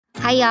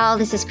Hi, y'all.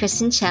 This is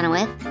Kristen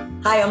Chenoweth.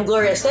 Hi, I'm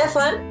Gloria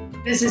Stefan.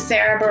 This is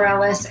Sarah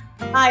Bareilles.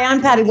 Hi,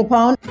 I'm Patty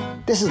Lapone.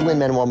 This is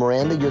Lin-Manuel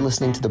Miranda. You're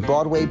listening to the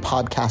Broadway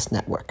Podcast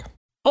Network.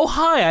 Oh,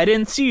 hi, I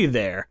didn't see you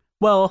there.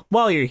 Well,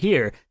 while you're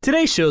here,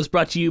 today's show is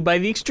brought to you by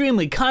the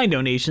extremely kind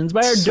donations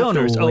by our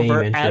donors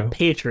over at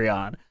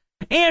Patreon.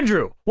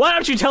 Andrew, why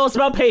don't you tell us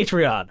about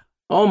Patreon?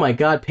 Oh my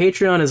god,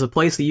 Patreon is a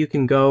place that you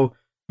can go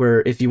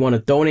where if you want to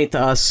donate to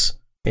us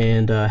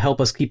and help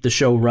us keep the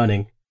show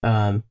running.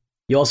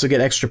 You also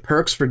get extra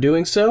perks for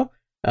doing so.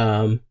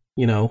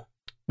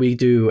 We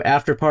do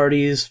after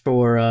parties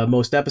for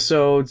most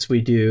episodes. We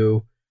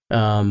do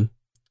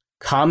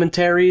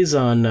commentaries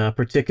on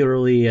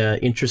particularly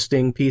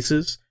interesting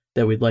pieces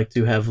that we'd like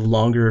to have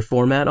longer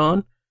format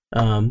on.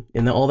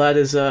 And all that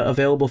is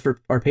available for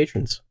our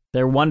patrons.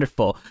 They're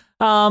wonderful.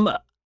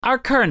 Our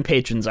current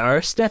patrons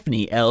are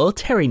Stephanie L.,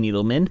 Terry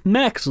Needleman,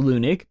 Max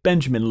Lunick,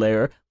 Benjamin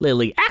Lair,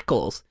 Lily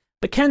Ackles,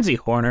 Mackenzie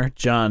Horner,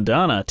 John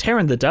Donna,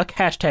 Taryn the Duck,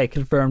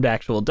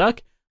 #ConfirmedActualDuck,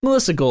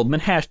 Melissa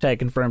Goldman,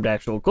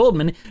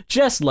 #ConfirmedActualGoldman,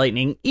 Jess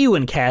Lightning,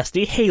 Ewan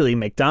Casty, Haley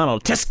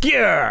McDonald,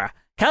 Tescure,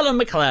 Callum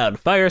McLeod,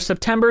 Fire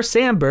September,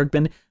 Sam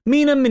Bergman,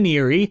 Mina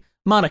Maneri,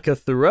 Monica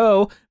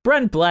Thoreau,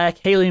 Brent Black,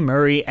 Haley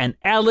Murray, and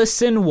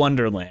Allison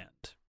Wonderland.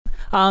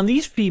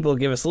 These people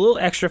give us a little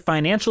extra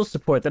financial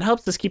support that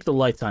helps us keep the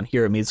lights on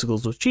here at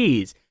Musicals with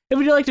Cheese. If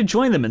you'd like to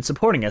join them in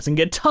supporting us and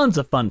get tons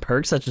of fun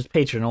perks such as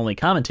patron-only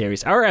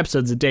commentaries, our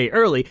episodes a day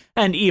early,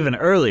 and even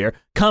earlier,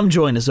 come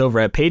join us over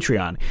at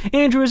Patreon.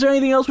 Andrew, is there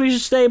anything else we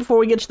should say before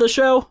we get to the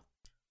show?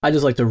 I'd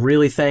just like to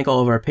really thank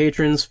all of our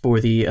patrons for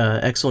the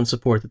excellent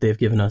support that they've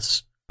given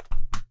us.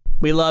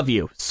 We love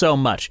you so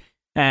much,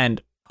 and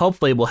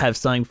hopefully we'll have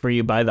something for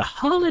you by the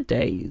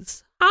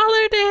holidays.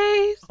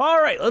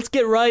 All right, let's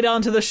get right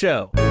on to the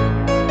show.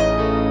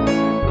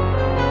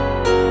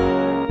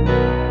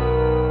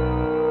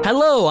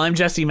 Hello, I'm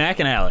Jesse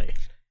McAnally.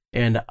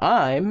 And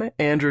I'm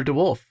Andrew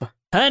DeWolf.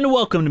 And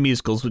welcome to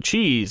Musicals with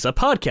Cheese, a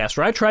podcast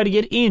where I try to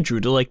get Andrew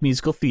to like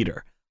musical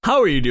theater.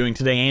 How are you doing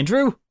today,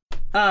 Andrew?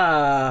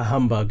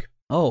 Humbug.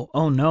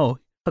 Oh no.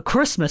 A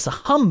Christmas, a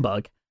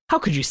humbug? How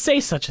could you say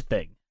such a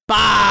thing?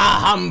 Bah,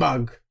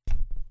 humbug.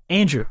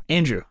 Andrew,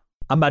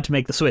 I'm about to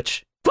make the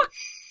switch.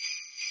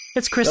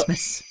 It's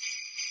Christmas.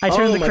 I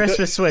turned the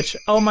Christmas switch.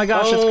 Oh my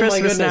gosh, it's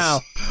Christmas now.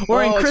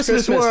 We're in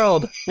Christmas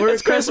world.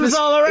 It's Christmas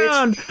all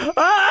around.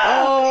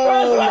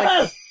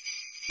 Christmas!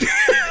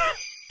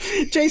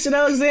 Jason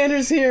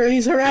Alexander's here and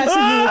he's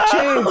harassing me with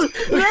chains.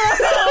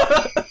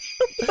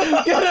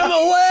 Get him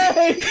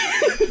away!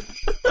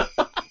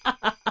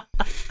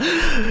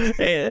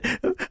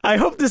 I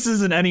hope this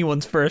isn't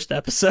anyone's first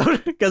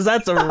episode, because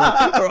that's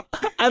a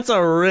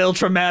real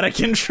traumatic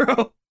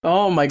intro.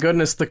 Oh my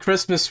goodness, the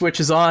Christmas switch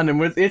is on and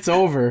it's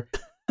over.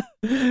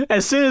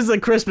 As soon as the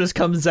Christmas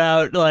comes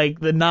out, like,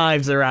 the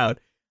knives are out.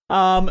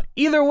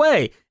 Either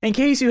way, in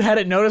case you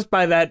hadn't noticed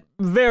by that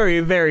very,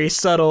 very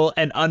subtle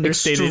and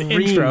understated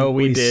intro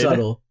we did,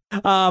 subtle.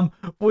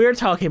 We're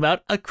talking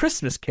about A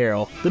Christmas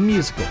Carol, the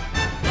musical.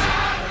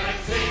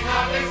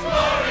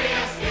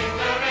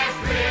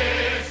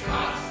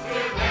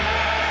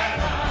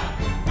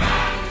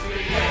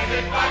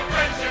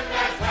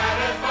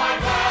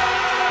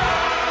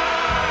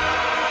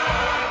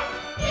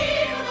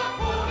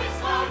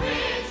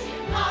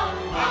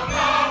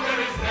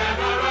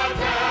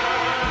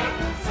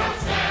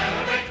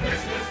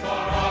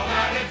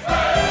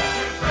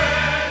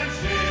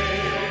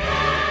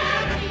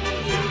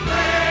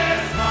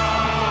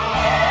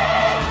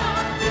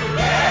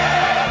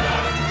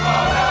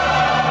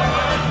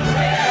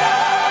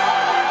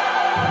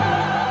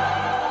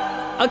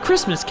 A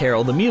Christmas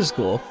Carol, the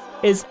musical,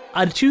 is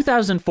a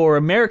 2004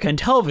 American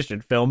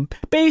television film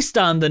based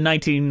on the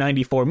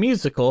 1994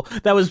 musical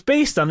that was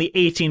based on the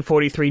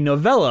 1843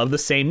 novella of the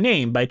same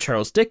name by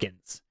Charles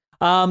Dickens.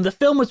 The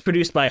film was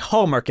produced by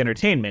Hallmark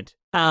Entertainment,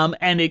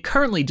 and it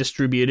currently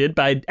distributed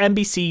by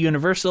NBC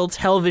Universal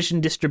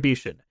Television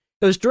Distribution.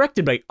 It was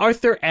directed by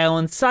Arthur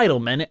Allen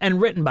Seidelman and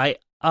written by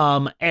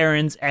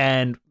Aarons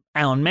and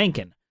Alan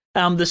Menken.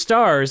 The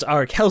stars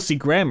are Kelsey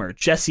Grammer,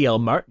 Jesse L.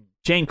 Martin,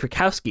 Jane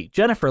Krakowski,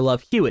 Jennifer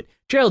Love Hewitt,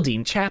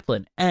 Geraldine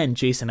Chaplin, and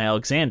Jason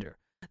Alexander.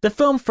 The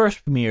film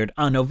first premiered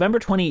on November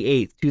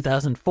 28,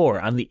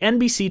 2004 on the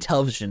NBC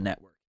television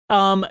network.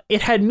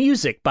 It had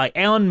music by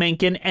Alan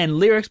Menken and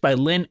lyrics by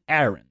Lynn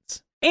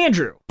Ahrens.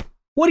 Andrew,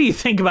 what do you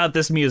think about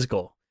this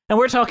musical? And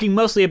we're talking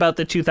mostly about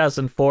the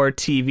 2004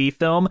 TV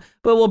film,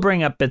 but we'll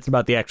bring up bits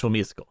about the actual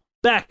musical.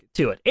 Back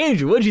to it.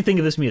 Andrew, what did you think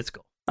of this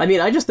musical? I mean,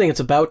 I just think it's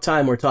about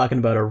time we're talking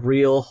about a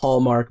real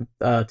Hallmark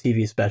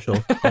TV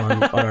special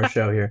on our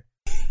show here.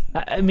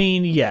 I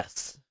mean,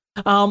 yes.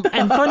 And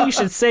funny you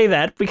should say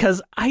that,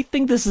 because I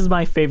think this is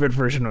my favorite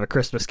version of A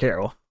Christmas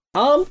Carol.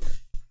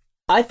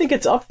 I think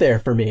it's up there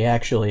for me,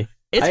 actually.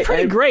 It's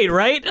pretty great,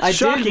 right? I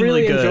Shockingly did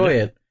really good. enjoy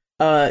it.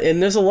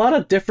 And there's a lot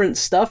of different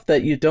stuff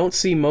that you don't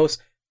see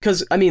most...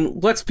 Because, I mean,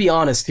 let's be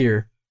honest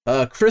here.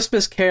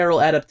 Christmas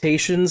Carol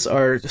adaptations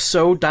are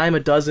so dime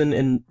a dozen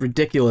and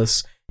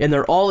ridiculous, and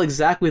they're all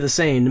exactly the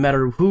same, no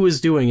matter who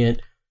is doing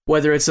it,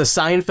 whether it's a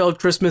Seinfeld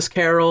Christmas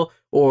Carol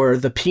or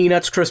the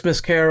Peanuts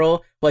Christmas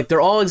Carol, like they're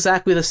all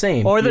exactly the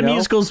same. Or the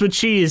Musicals with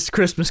Cheese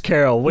Christmas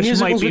Carol, which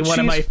might be one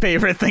of my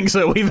favorite things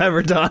that we've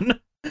ever done.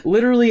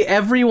 Literally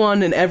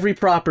everyone in every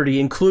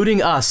property,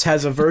 including us,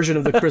 has a version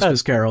of the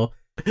Christmas Carol,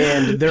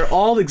 and they're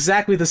all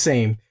exactly the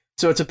same.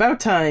 So it's about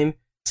time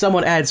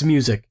someone adds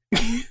music.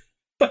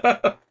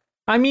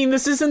 I mean,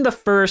 this isn't the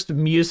first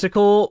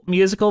musical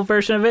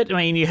version of it. I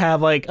mean, you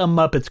have like A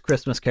Muppets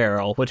Christmas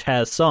Carol, which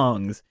has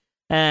songs,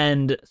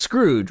 and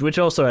Scrooge, which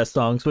also has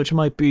songs, which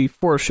might be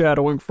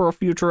foreshadowing for a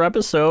future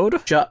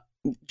episode. Shut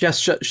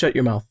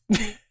your mouth.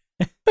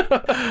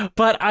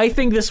 But I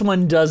think this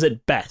one does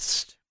it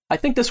best. I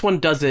think this one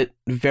does it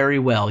very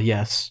well,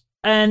 yes.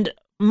 And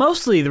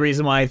mostly the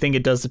reason why I think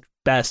it does it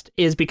best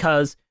is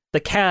because the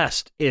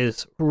cast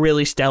is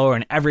really stellar,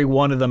 and every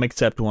one of them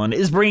except one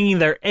is bringing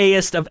their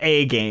A-est of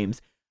A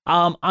games.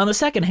 On the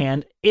second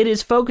hand, it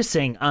is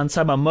focusing on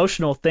some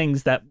emotional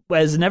things that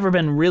has never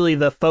been really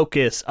the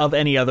focus of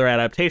any other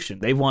adaptation.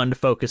 They've wanted to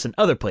focus in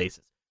other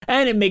places.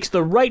 And it makes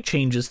the right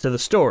changes to the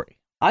story.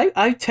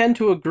 I tend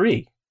to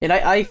agree. And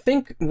I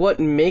think what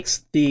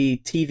makes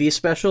the TV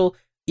special,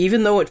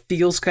 even though it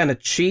feels kind of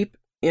cheap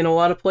in a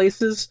lot of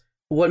places,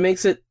 what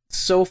makes it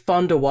so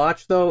fun to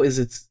watch, though, is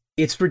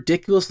it's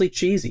ridiculously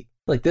cheesy.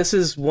 Like, this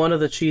is one of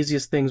the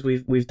cheesiest things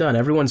we've done.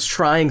 Everyone's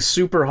trying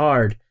super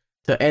hard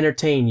to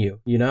entertain you,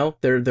 you know?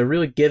 They're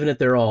really giving it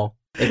their all.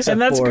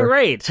 And that's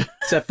great.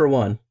 Except for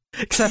one.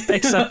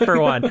 Except for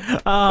one.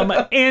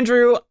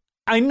 Andrew,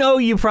 I know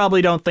you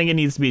probably don't think it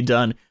needs to be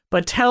done,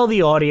 but tell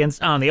the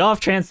audience, on the off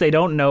chance they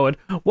don't know it,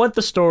 what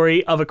the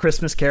story of A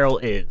Christmas Carol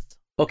is.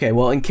 Okay,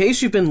 well, in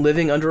case you've been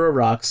living under a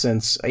rock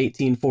since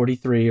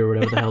 1843 or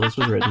whatever the hell this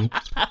was written,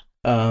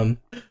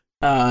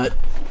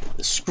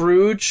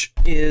 Scrooge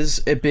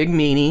is a big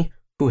meanie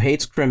who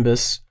hates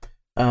Crimbus,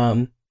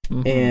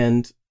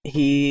 and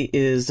he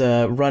is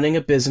running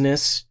a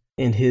business,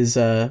 and his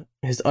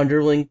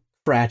underling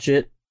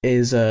Cratchit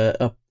is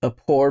a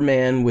poor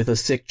man with a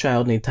sick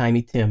child named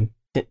Tiny Tim.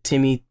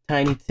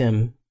 Tiny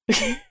Tim.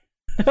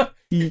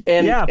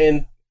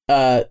 And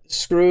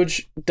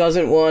Scrooge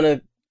doesn't want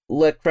to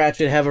let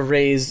Cratchit have a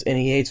raise, and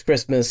he hates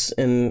Christmas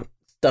and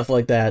stuff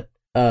like that.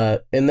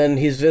 And then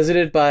he's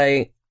visited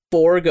by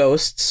 4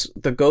 ghosts,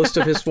 the ghost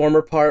of his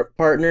former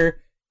partner,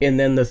 and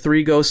then the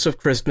 3 ghosts of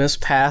Christmas,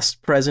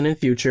 past, present, and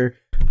future,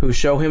 who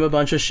show him a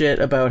bunch of shit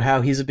about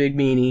how he's a big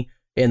meanie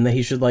and that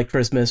he should like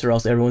Christmas or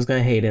else everyone's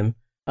going to hate him.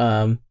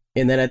 And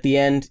then at the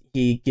end,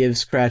 he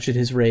gives Cratchit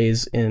his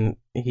raise and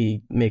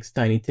he makes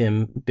Tiny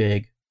Tim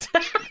big.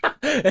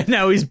 And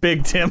now he's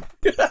Big Tim.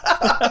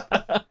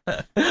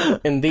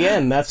 In the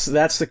end, that's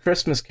the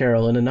Christmas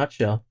Carol in a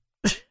nutshell.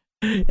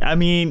 I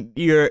mean,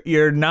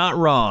 you're not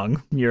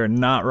wrong. You're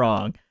not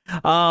wrong.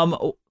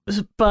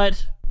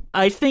 But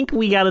I think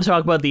we got to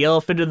talk about the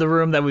elephant in the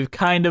room that we've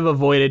kind of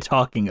avoided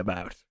talking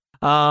about.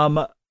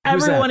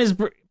 Everyone is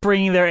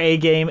bringing their A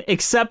game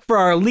except for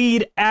our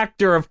lead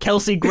actor of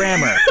Kelsey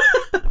Grammer.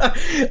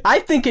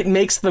 I think it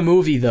makes the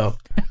movie, though.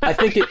 I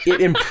think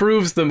it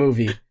improves the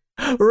movie.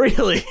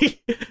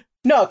 Really?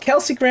 No,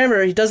 Kelsey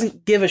Grammer, he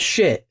doesn't give a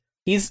shit.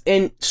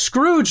 And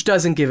Scrooge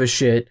doesn't give a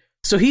shit.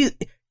 So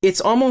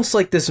it's almost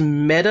like this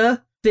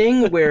meta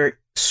thing where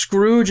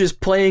Scrooge is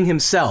playing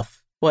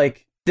himself.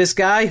 Like, this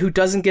guy who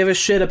doesn't give a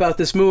shit about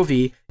this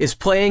movie is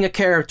playing a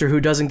character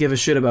who doesn't give a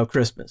shit about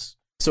Christmas.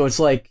 So it's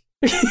like...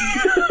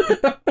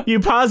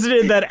 You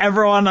posited that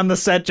everyone on the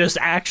set just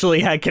actually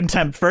had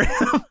contempt for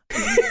him.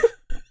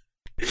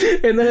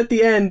 And then at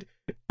the end,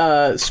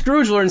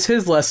 Scrooge learns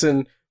his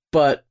lesson,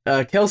 but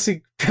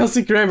Kelsey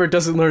Grammer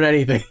doesn't learn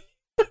anything.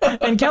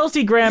 And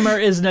Kelsey Grammer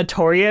is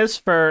notorious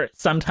for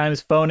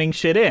sometimes phoning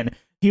shit in.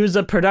 He was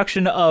a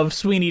production of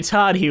Sweeney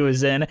Todd he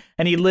was in,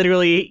 and he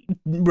literally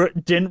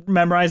didn't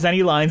memorize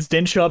any lines,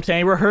 didn't show up to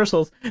any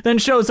rehearsals, then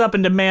shows up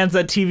and demands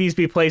that TVs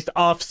be placed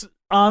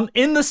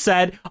in the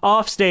set,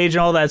 off stage,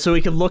 and all that, so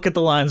he could look at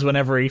the lines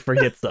whenever he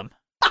forgets them.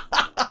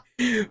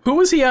 Who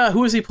was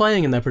he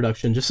playing in that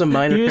production? Just some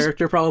minor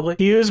character, probably?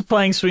 He was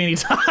playing Sweeney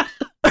Todd.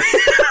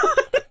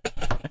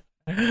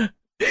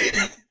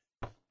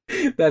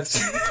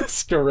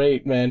 That's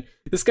great, man.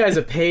 This guy's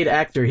a paid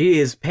actor. He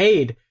is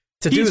paid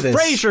to do this.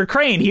 He's Frasier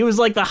Crane. He was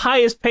like the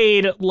highest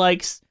paid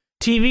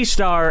TV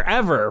star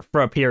ever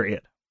for a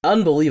period.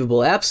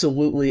 Unbelievable,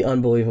 absolutely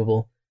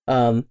unbelievable.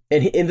 And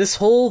in this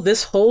whole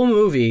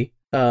movie,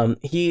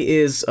 he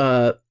is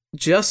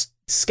just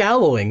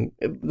scowling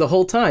the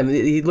whole time.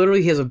 He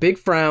literally has a big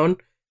frown,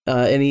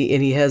 and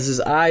he has his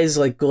eyes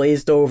like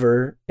glazed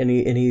over, and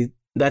he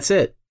that's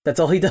it. That's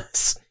all he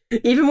does.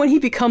 Even when he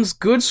becomes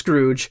good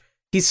Scrooge,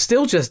 he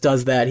still just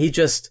does that. He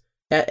just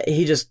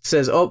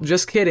says, "Oh,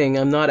 just kidding.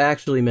 I'm not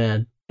actually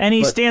mad." And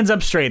he stands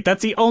up straight.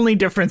 That's the only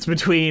difference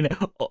between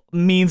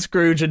mean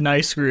Scrooge and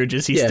nice Scrooge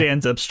is he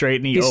stands up straight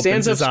and he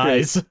opens his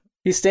eyes.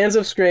 He stands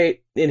up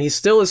straight and he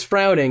still is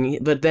frowning,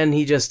 but then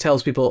he just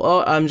tells people,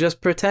 "Oh, I'm just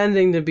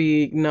pretending to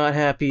be not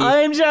happy.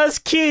 I'm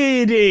just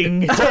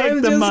kidding.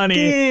 Take the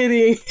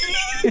money."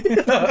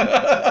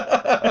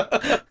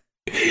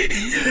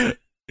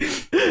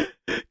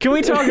 Can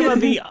we talk about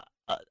the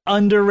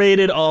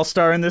underrated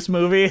all-star in this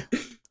movie?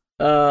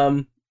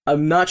 I'm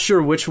not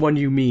sure which one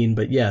you mean,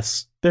 but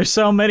yes. There's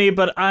so many,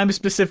 but I'm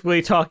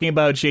specifically talking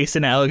about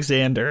Jason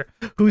Alexander,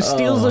 who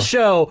steals the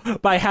show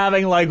by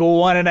having like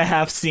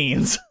 1.5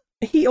 scenes.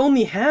 He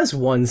only has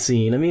one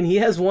scene. I mean, he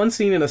has one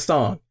scene in a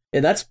song,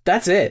 and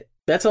that's it.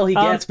 That's all he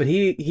gets. But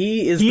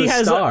he is the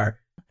star.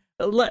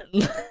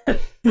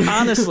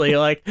 Honestly,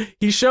 like,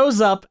 he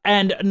shows up,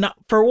 and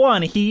for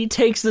one, he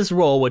takes this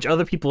role, which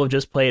other people have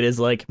just played as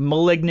like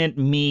malignant,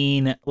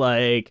 mean,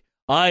 like,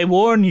 I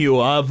warn you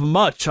of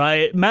much.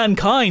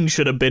 Mankind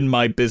should have been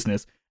my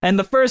business. And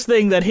the first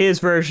thing that his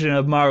version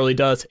of Marley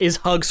does is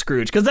hug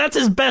Scrooge, because that's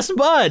his best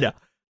bud.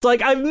 It's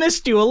like, I've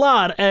missed you a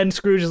lot. And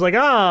Scrooge is like,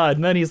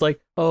 and then he's like,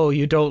 oh,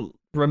 you don't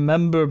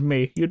remember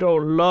me. You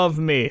don't love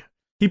me.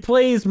 He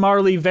plays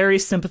Marley very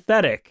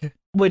sympathetic,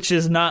 which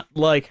is not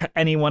like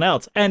anyone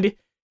else. And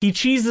he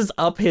cheeses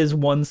up his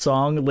one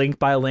song, Link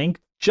by Link,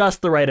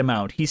 just the right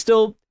amount. He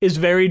still is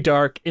very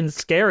dark and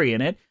scary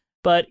in it,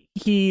 but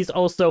he's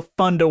also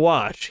fun to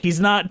watch. He's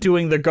not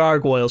doing the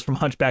gargoyles from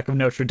Hunchback of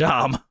Notre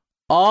Dame.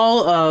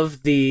 All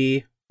of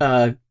the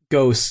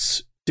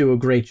ghosts do a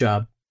great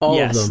job. All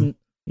of them.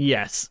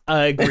 Yes,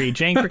 I agree.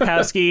 Jane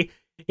Krakowski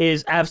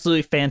is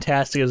absolutely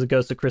fantastic as a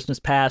Ghost of Christmas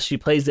Past. She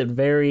plays it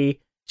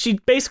she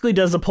basically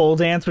does a pole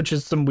dance, which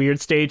is some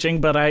weird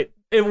staging, but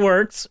it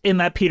works in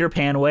that Peter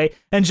Pan way.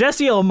 And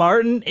Jesse L.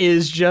 Martin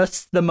is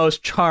just the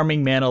most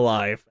charming man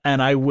alive,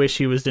 and I wish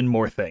he was in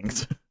more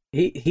things.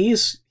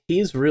 He's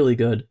really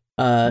good.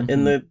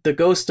 And the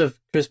Ghost of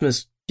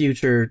Christmas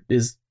Future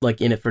is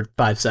like in it for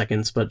 5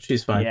 seconds, but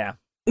she's fine. Yeah.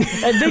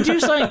 And they do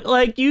something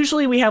like,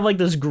 usually we have like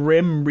this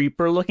grim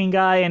Reaper looking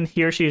guy, and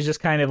here she's just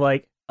kind of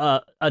like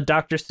a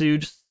Dr.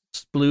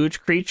 Splooge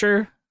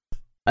creature.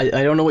 I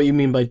don't know what you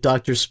mean by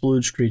Dr.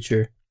 Splooge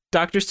creature.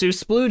 Dr.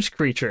 Seuss Splooge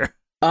creature.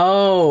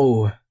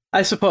 Oh,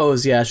 I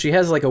suppose, yeah. She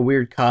has like a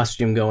weird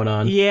costume going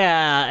on.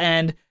 Yeah,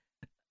 and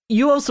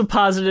you also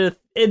posited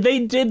they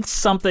did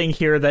something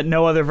here that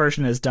no other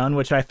version has done,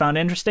 which I found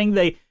interesting.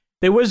 They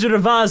Wizard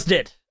of Oz'd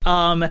it.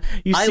 I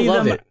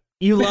love it.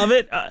 You love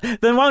it?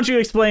 Then why don't you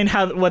explain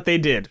what they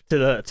did to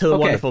the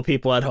wonderful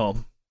people at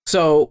home?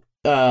 So,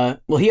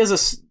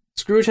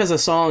 Scrooge has a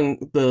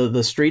song,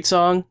 the street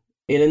song,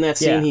 and in that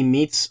scene he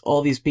meets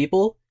all these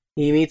people.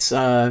 He meets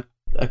and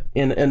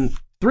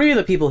 3 of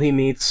the people he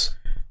meets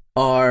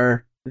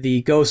are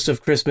the Ghost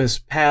of Christmas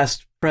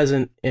Past,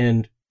 Present,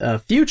 and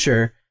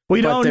Future.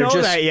 We don't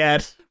know that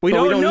yet. We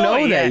don't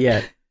know that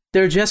yet.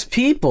 They're just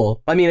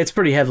people. I mean, it's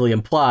pretty heavily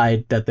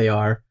implied that they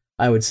are,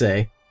 I would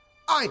say.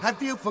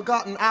 Have you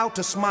forgotten how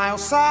to smile,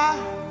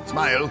 sir?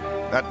 Smile?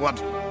 That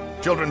what?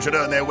 Children should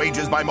earn their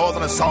wages by more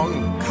than a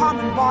song. Come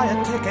and buy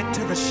a ticket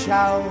to the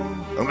show.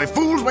 Only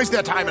fools waste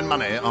their time and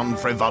money on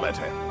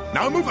frivolity.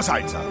 Now move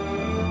aside, sir.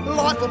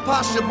 Life will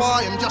pass you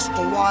by in just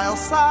a while,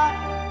 sir.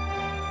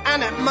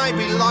 And it may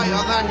be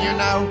later than you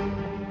know.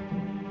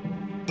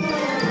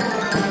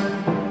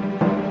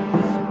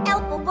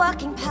 Help a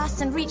working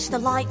person reach the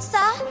light,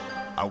 sir.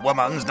 A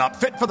woman's not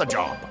fit for the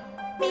job.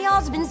 Me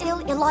husband's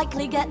ill, he'll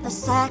likely get the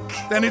sack.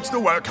 Then it's the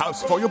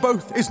workhouse for you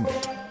both, isn't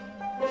it?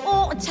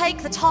 Or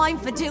take the time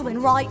for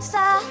doing right,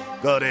 sir.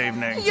 Good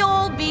evening.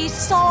 You'll be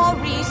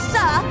sorry,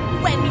 sir,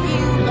 when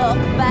you look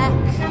back.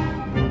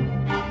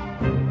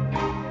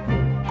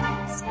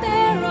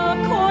 Spare a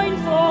coin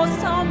for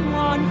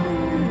someone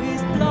who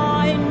is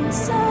blind,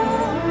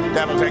 sir.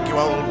 Devil take you,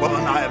 old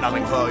woman, I have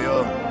nothing for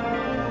you.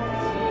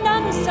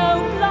 None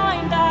so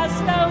blind as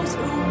those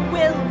who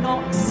will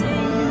not see.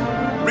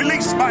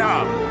 Release my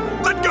arm.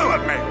 Let go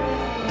of me!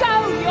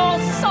 Go your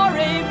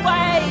sorry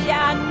way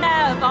and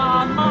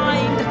never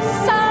mind,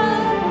 sir.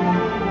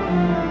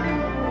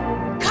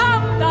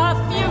 Come the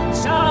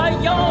future,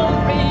 you'll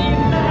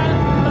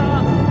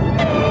remember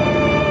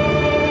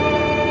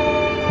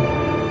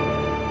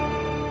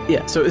me.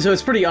 Yeah, so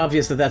it's pretty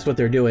obvious that that's what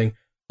they're doing,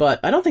 but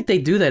I don't think they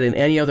do that in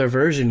any other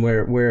version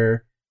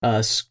where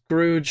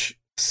Scrooge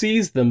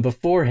sees them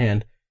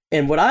beforehand.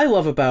 And what I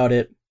love about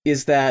it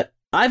is that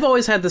I've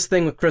always had this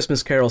thing with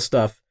Christmas Carol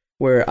stuff,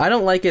 where I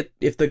don't like it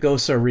if the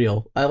ghosts are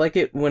real. I like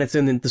it when it's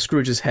in the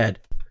Scrooge's head.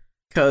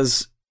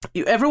 Because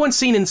everyone's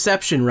seen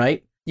Inception,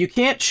 right? You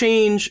can't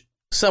change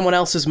someone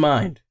else's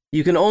mind.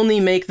 You can only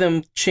make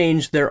them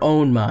change their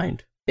own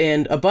mind.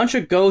 And a bunch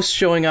of ghosts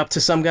showing up to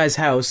some guy's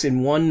house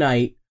in one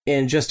night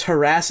and just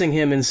harassing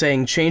him and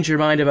saying, change your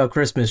mind about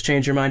Christmas,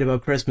 change your mind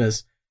about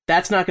Christmas,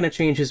 that's not going to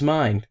change his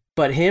mind.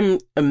 But him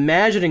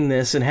imagining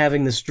this and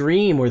having this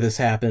dream where this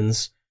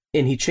happens,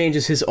 and he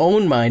changes his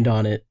own mind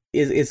on it,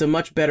 is a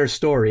much better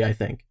story, I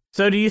think.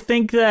 So do you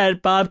think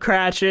that Bob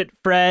Cratchit,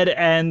 Fred,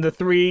 and the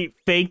 3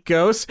 fake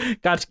ghosts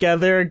got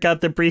together,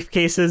 got their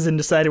briefcases, and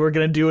decided we're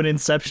going to do an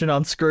Inception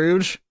on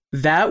Scrooge?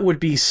 That would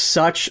be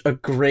such a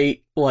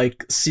great,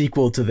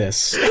 sequel to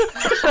this.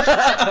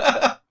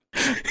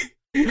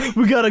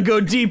 We gotta go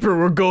deeper.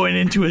 We're going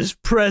into his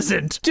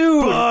present.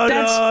 Dude,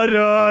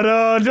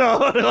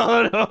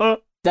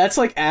 that's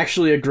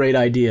actually a great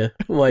idea.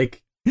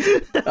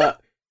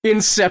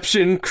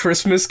 Inception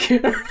Christmas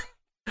Carol.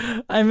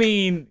 I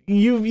mean,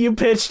 you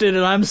pitched it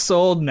and I'm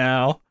sold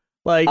now.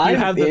 Like, you I'm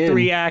have the in.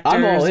 3 actors.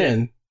 I'm all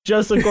in.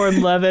 Joseph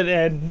Gordon-Levitt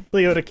and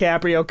Leo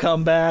DiCaprio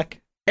come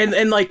back.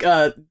 And like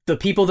the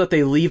people that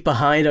they leave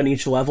behind on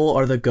each level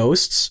are the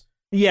ghosts.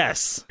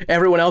 Yes.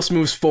 Everyone else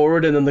moves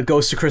forward, and then the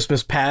Ghost of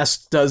Christmas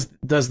Past does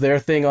their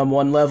thing on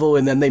one level,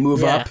 and then they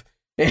move Yeah. up.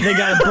 They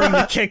gotta bring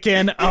the kick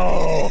in.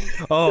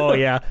 Oh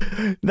yeah.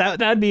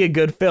 That'd be a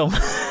good film.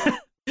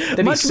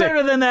 That'd Much be sick.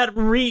 better than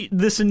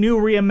this new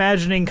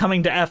reimagining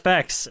coming to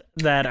FX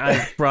that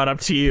I brought up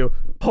to you.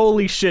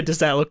 Holy shit, does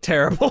that look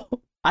terrible?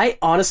 I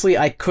honestly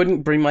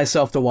couldn't bring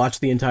myself to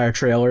watch the entire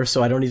trailer,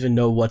 so I don't even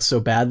know what's so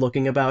bad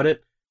looking about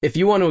it. If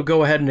you want to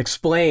go ahead and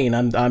explain,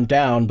 I'm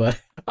down,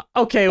 but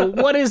Okay,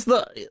 what is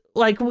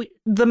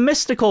the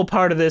mystical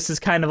part of this is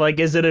kind of like,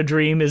 is it a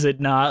dream, is it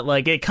not?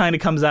 Like, it kind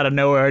of comes out of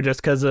nowhere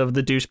just because of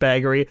the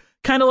douchebaggery.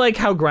 Kind of like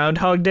how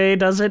Groundhog Day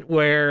does it,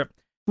 where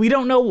we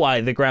don't know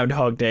why the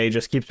Groundhog Day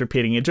just keeps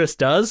repeating, it just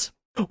does.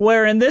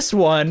 Where in this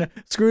one,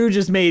 Scrooge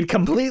is made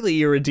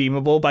completely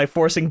irredeemable by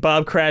forcing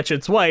Bob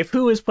Cratchit's wife,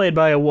 who is played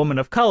by a woman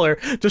of color,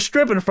 to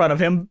strip in front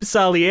of him,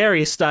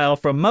 Salieri style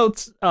from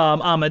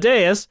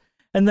Amadeus,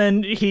 and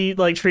then he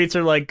like treats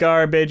her like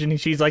garbage,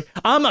 and she's like,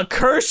 "I'ma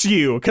curse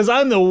you, because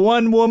I'm the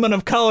one woman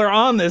of color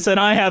on this, and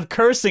I have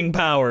cursing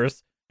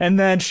powers." And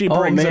then she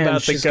brings about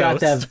the she's ghost. got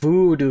that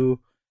voodoo.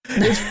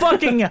 It's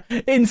fucking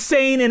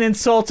insane and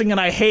insulting,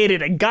 and I hate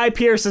it. And Guy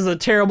Pearce is a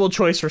terrible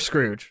choice for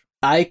Scrooge.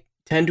 I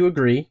tend to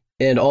agree.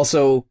 And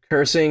also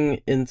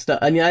cursing and stuff.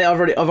 I mean, I've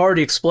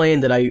already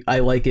explained that I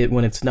like it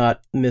when it's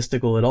not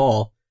mystical at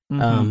all.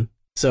 Mhm.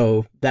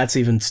 So that's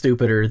even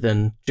stupider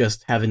than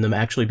just having them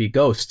actually be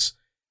ghosts.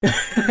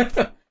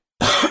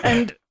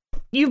 And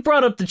you've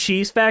brought up the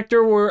cheese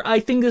factor, where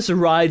I think this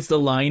rides the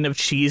line of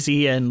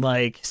cheesy and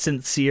like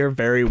sincere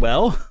very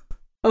well.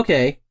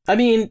 Okay. I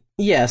mean,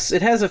 yes,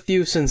 it has a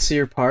few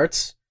sincere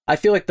parts. I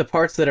feel like the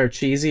parts that are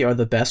cheesy are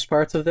the best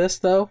parts of this,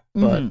 though.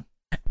 But Mhm.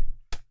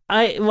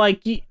 I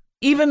like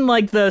even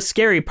like the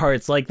scary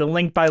parts, like the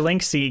link by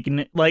link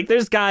scene. Like,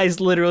 there's guys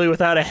literally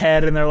without a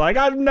head, and they're like,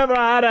 "I've never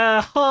had a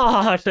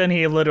heart," and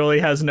he literally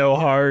has no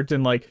heart,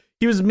 and like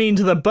he was mean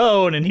to the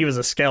bone, and he was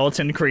a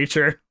skeleton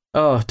creature.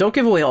 oh, don't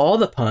give away all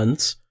the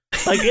puns.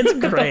 Like, it's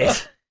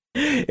great.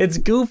 It's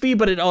goofy,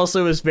 but it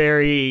also is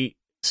very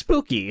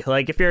spooky.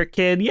 Like, if you're a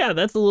kid, yeah,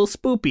 that's a little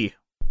spoopy.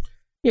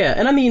 Yeah,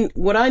 and I mean,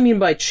 what I mean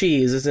by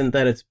cheese isn't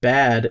that it's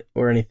bad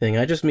or anything.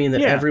 I just mean that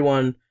Yeah.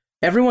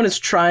 everyone is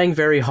trying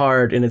very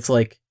hard, and it's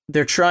like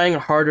they're trying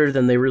harder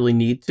than they really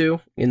need to,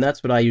 and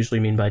that's what I usually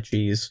mean by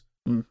cheese.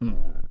 Mm-hmm.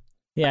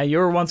 Yeah, you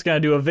were once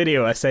going to do a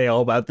video essay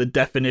all about the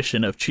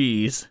definition of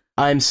cheese.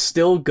 I'm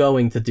still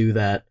going to do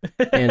that.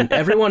 And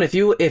everyone, if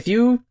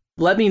you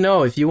let me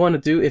know if you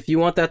want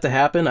that to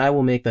happen, I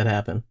will make that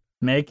happen.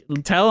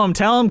 Tell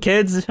them,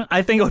 kids.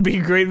 I think it would be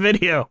a great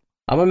video.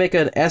 I'm gonna make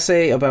an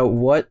essay about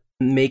what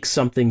makes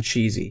something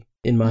cheesy,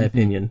 in my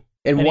opinion,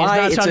 and And why he's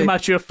not it's talking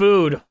about your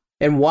food.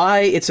 and why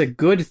it's a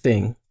good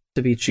thing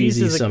to be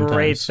cheesy Cheese is sometimes. a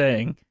great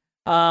thing.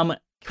 Can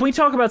we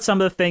talk about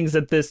some of the things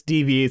that this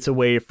deviates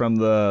away from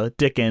the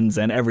Dickens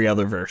and every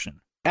other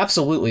version?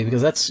 Absolutely,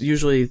 because that's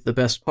usually the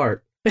best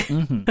part.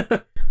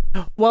 Mhm.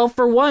 Well,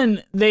 for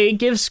one, they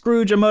give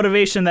Scrooge a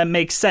motivation that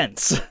makes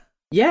sense.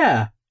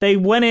 Yeah, They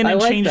went in I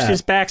and like changed that.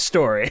 his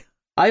backstory.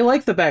 I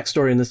like the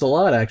backstory in this a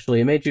lot.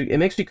 Actually, it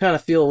makes me kind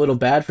of feel a little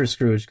bad for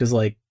Scrooge because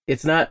like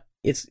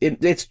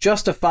it's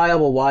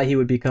justifiable why he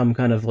would become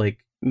kind of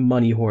like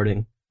money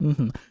hoarding.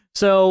 Mm-hmm.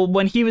 So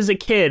when he was a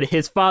kid,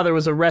 his father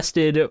was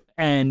arrested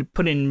and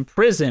put in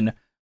prison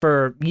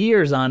for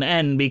years on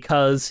end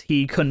because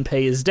he couldn't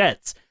pay his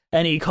debts.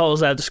 And he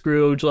calls out to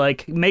Scrooge,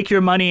 like, "Make your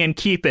money and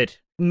keep it.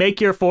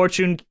 Make your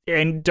fortune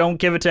and don't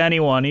give it to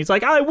anyone." He's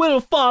like, "I will,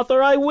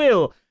 father, I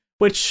will."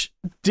 Which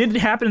didn't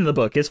happen in the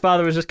book. His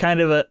father was just kind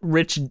of a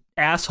rich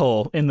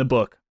asshole in the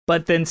book.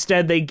 But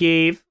instead they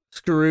gave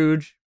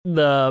Scrooge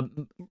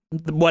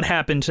what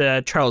happened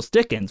to Charles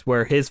Dickens,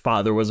 where his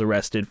father was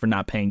arrested for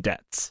not paying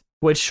debts,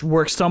 which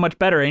works so much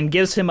better and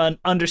gives him an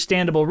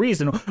understandable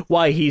reason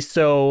why he's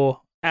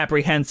so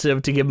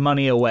apprehensive to give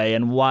money away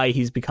and why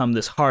he's become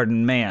this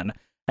hardened man.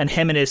 And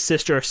him and his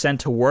sister are sent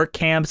to work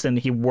camps, and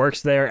he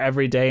works there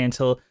every day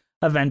until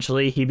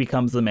eventually he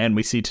becomes the man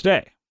we see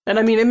today. And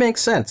I mean, it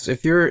makes sense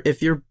if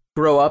you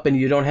grow up and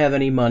you don't have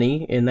any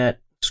money, and that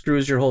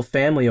screws your whole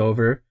family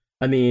over.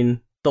 I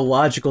mean, the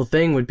logical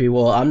thing would be,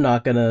 well, I'm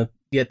not gonna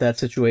get that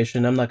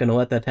situation. I'm not gonna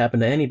let that happen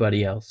to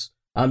anybody else.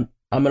 I'm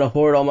gonna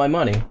hoard all my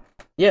money.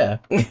 Yeah.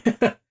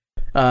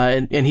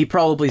 And he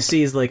probably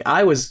sees like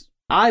I was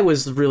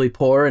really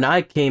poor and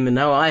I came and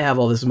now I have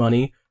all this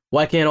money.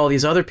 Why can't all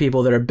these other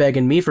people that are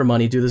begging me for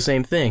money do the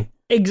same thing?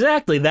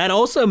 Exactly, that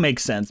also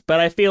makes sense,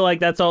 but I feel like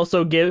that's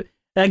also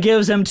that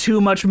gives them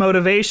too much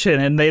motivation,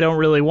 and they don't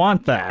really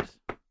want that.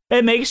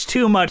 It makes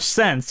too much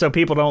sense, so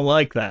people don't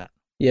like that.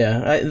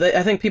 Yeah,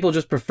 I think people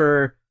just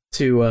prefer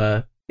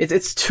to.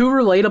 It's too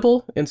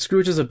relatable, and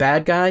Scrooge is a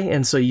bad guy,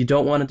 and so you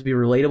don't want it to be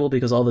relatable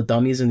because all the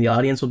dummies in the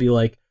audience will be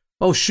like,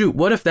 "Oh shoot,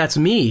 what if that's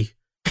me?"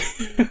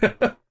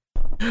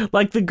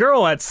 Like the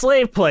girl at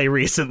Slave Play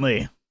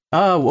recently.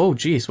 Whoa,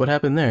 geez, what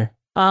happened there?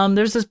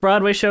 There's this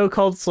Broadway show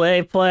called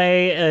Slave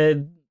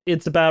Play.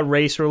 It's about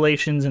race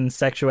relations and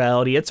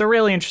sexuality. It's a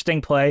really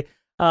interesting play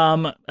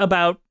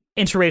about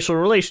interracial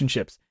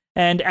relationships.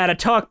 And at a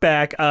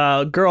talkback,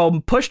 a girl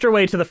pushed her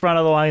way to the front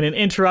of the line and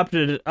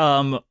interrupted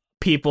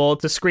people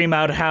to scream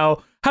out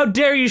how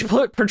dare you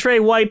portray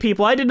white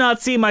people? I did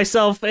not see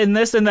myself in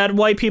this, and that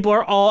white people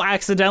are all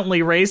accidentally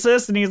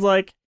racist. And he's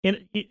like,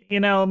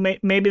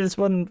 maybe this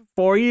wasn't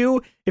for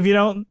you. If you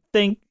don't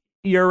think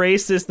you're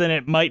racist, then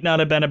it might not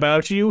have been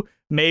about you.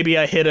 Maybe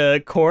I hit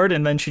a chord.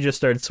 And then she just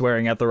started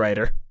swearing at the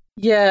writer.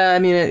 Yeah, I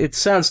mean, it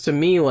sounds to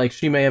me like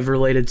she may have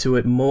related to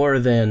it more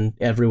than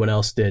everyone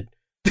else did.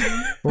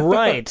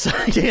 Right.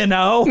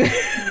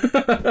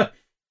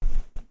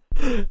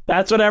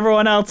 That's what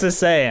everyone else is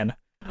saying.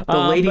 The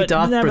lady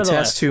doth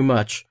protest too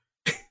much.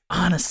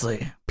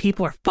 Honestly,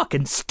 people are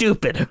fucking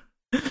stupid.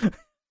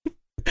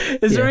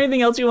 Is there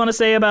anything else you want to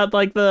say about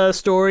like the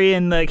story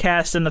and the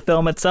cast and the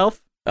film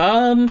itself?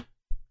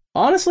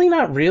 Honestly,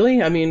 not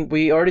really. I mean,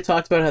 we already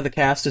talked about how the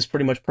cast is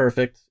pretty much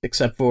perfect,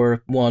 except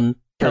for one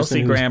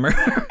person Kelsey Grammer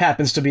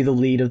happens to be the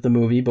lead of the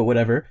movie, but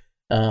whatever.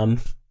 And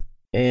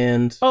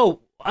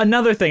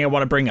another thing I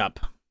want to bring up.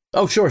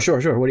 Oh, sure.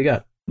 What do you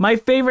got? My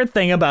favorite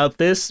thing about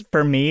this,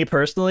 for me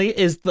personally,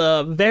 is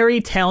the very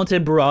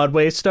talented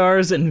Broadway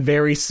stars in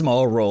very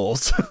small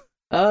roles.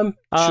 Sure.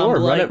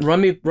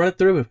 Run it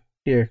through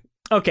here.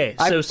 Okay,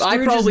 so I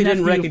probably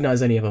didn't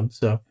recognize any of them.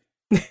 So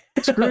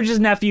Scrooge's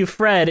nephew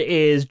Fred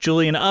is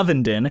Julian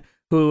Ovenden,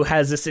 who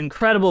has this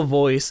incredible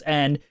voice,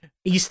 and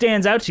he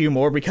stands out to you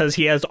more because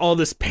he has all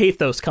this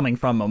pathos coming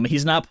from him.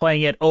 He's not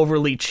playing it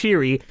overly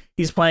cheery.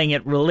 He's playing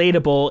it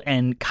relatable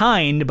and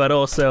kind, but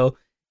also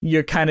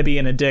you're kind of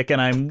being a dick,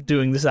 and I'm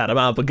doing this out of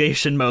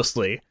obligation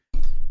mostly.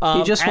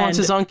 He just wants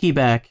his unkie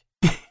back.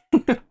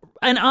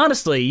 And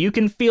honestly, you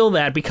can feel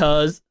that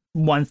because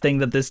one thing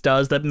that this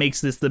does that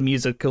makes this the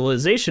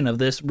musicalization of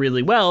this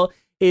really well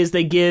is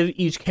they give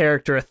each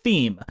character a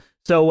theme.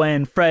 So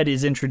when Fred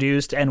is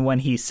introduced and when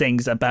he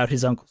sings about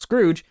his Uncle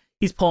Scrooge,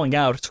 he's pulling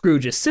out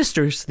Scrooge's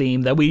sister's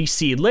theme that we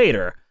see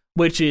later,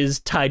 which is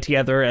tied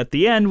together at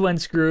the end when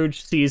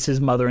Scrooge sees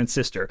his mother and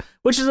sister,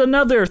 which is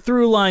another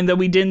through line that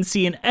we didn't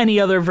see in any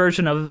other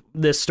version of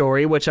this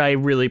story, which I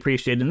really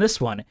appreciate in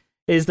this one,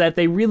 is that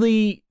they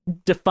really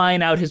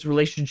define out his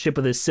relationship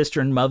with his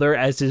sister and mother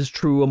as his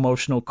true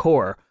emotional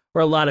core,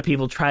 where a lot of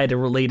people try to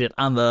relate it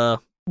on the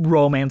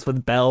romance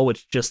with Belle,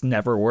 which just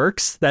never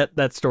works.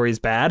 That story's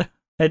bad.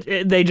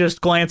 They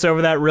just glance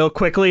over that real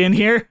quickly in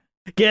here.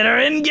 Get her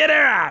in, get her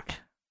out!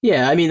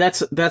 Yeah, I mean,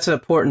 that's an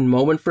important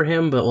moment for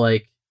him, but,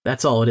 like,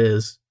 that's all it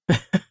is.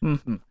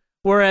 Mm-hmm.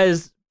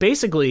 Whereas,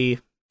 basically,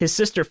 his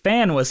sister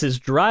Fan was his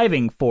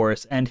driving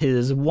force and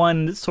his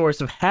one source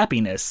of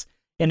happiness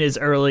in his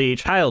early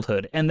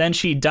childhood. And then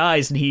she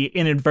dies and he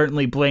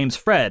inadvertently blames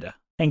Fred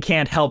and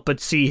can't help but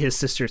see his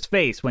sister's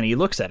face when he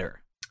looks at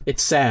her.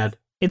 It's sad.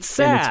 It's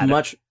sad. And it's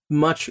much,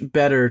 much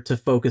better to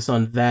focus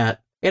on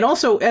that. And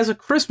also, as a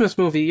Christmas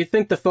movie, you'd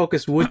think the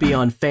focus would be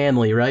on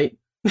family, right?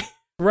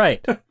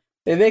 Right.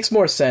 It makes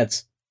more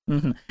sense.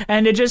 Mm-hmm.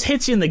 And it just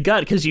hits you in the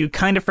gut because you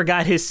kind of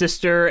forgot his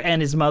sister and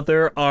his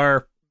mother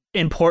are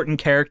important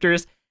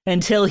characters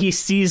until he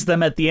sees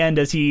them at the end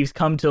as he's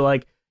come to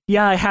like,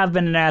 yeah, I have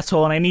been an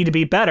asshole and I need to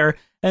be better.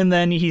 And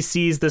then he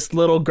sees this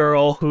little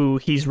girl who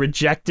he's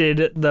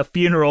rejected the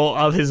funeral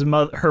of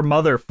her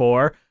mother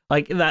for.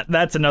 Like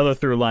that's another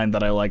through line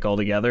that I like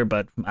altogether,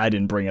 but I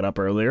didn't bring it up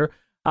earlier.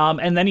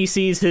 And then he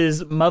sees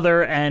his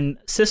mother and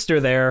sister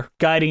there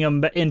guiding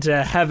him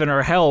into heaven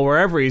or hell,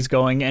 wherever he's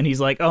going. And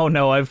he's like, oh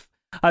no,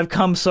 I've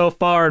come so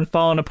far and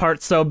fallen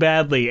apart so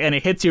badly. And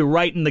it hits you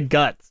right in the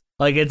gut.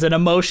 Like it's an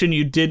emotion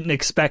you didn't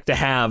expect to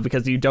have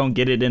because you don't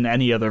get it in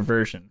any other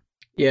version.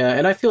 Yeah.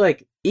 And I feel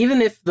like even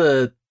if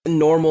the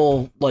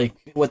normal, like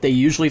what they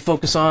usually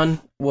focus on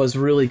was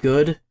really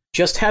good,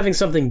 just having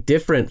something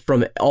different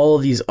from all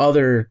of these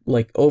other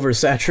like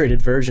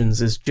oversaturated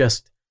versions is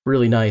just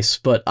really nice,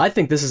 but I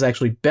think this is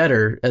actually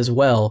better as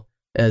well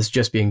as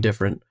just being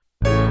different.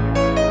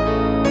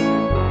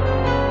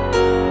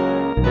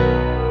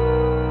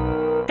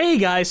 Hey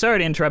guys, sorry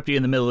to interrupt you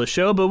in the middle of the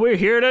show, but we're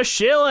here to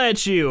shill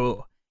at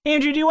you.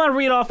 Andrew, do you want to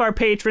read off our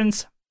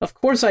patrons? Of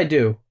course I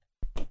do.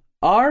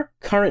 Our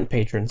current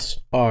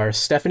patrons are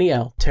Stephanie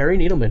L., Terry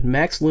Needleman,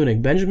 Max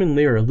Lunig, Benjamin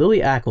Lear,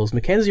 Lily Ackles,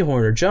 Mackenzie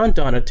Horner, John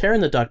Donna,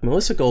 Taryn the Duck,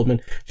 Melissa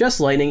Goldman, Just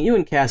Lightning,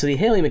 Ewan Cassidy,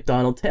 Haley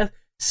McDonald,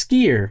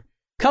 Skier,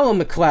 Cullum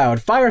McLeod,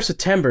 Fire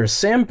September,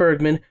 Sam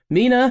Bergman,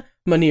 Mina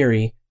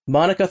Maniri,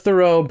 Monica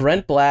Thoreau,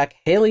 Brent Black,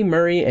 Haley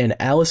Murray, and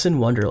Allison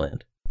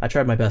Wonderland. I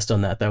tried my best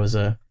on that. That was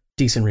a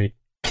decent read.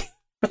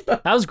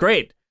 That was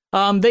great.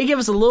 They give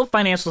us a little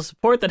financial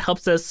support that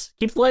helps us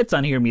keep the lights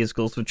on here,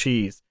 Musicals with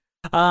Cheese.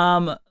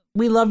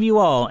 We love you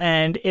all,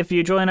 and if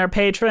you join our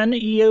Patreon,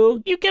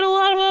 you get a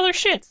lot of other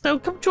shit, so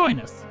come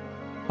join us.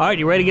 All right,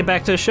 you ready to get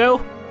back to the show?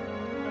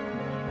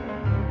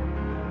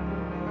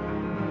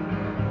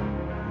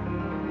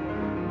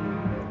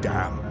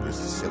 Damn this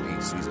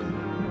silly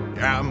season.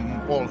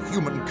 Damn all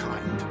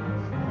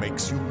humankind.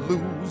 makes you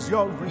lose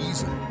your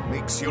reason,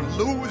 makes you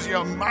lose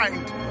your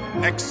mind.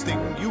 Next thing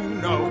you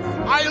know,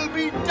 I'll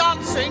be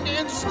dancing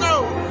in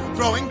snow,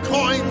 throwing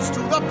coins to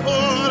the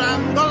poor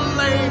and the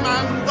lame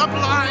and the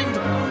blind.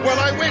 Well,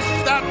 I wish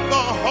that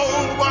the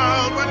whole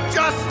world would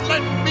just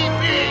let me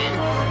be.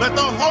 Let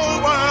the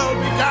whole world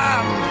be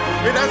damned.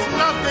 It has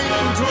nothing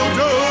to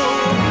do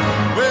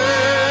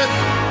with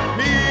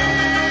me.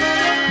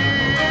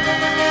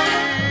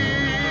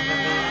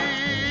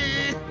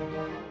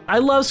 I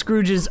love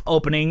Scrooge's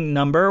opening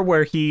number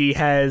where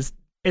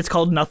it's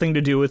called Nothing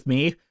to Do with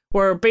Me,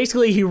 where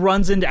basically he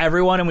runs into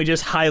everyone and we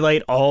just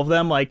highlight all of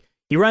them. Like,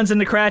 he runs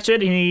into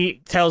Cratchit and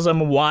he tells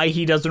him why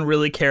he doesn't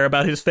really care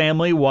about his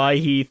family, why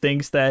he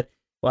thinks that,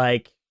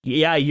 like,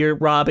 yeah, you're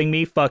robbing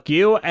me, fuck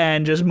you,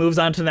 and just moves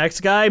on to the next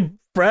guy.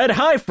 Fred,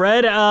 hi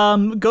Fred,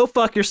 go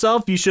fuck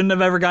yourself, you shouldn't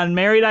have ever gotten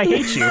married, I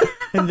hate you.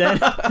 And then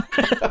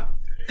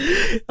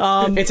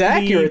it's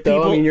accurate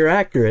though, I mean, you're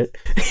accurate.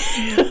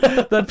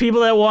 The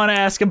people that want to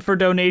ask him for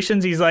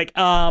donations, he's like,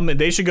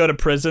 they should go to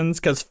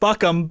prisons, cause fuck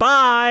them,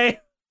 bye.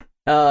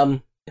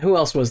 Who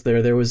else was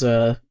there? There was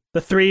the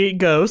three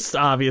ghosts,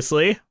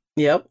 obviously.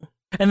 Yep.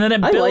 And then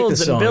it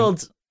builds and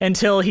builds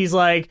until he's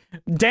like,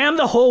 damn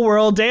the whole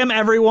world, damn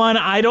everyone,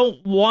 I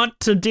don't want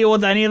to deal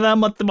with any of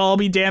them, let them all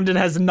be damned, it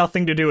has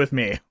nothing to do with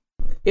me.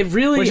 It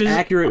really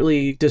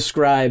accurately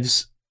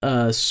describes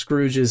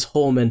Scrooge's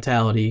whole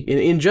mentality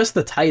in just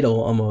the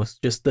title,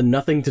 almost, just the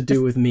nothing to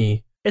do with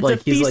me. It's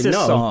like, a thesis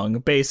song,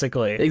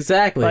 basically.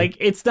 Exactly. Like,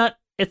 it's not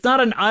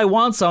an I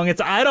want song,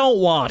 it's I don't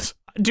want,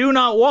 do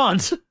not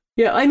want.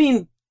 Yeah, I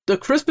mean, the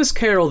Christmas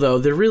Carol,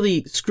 though,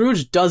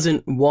 Scrooge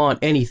doesn't want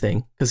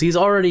anything, because he's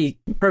already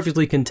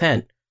perfectly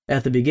content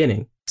at the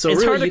beginning. So it's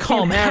really, hard to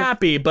call him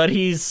happy, but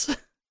he's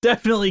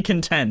definitely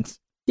content.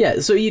 Yeah,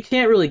 so you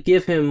can't really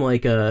give him,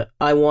 like, a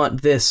I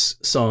want this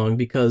song,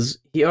 because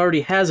he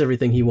already has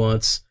everything he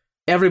wants.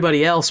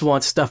 Everybody else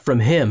wants stuff from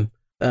him.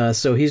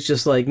 So he's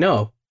just like,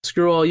 no,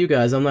 screw all you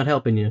guys, I'm not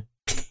helping you.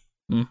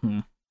 Mm-hmm.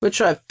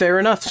 Which, fair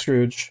enough,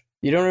 Scrooge.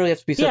 You don't really have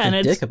to be such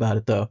a dick about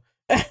it, though.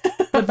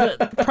 But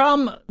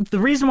the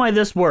reason why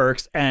this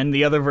works and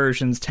the other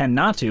versions tend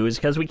not to is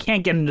because we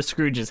can't get into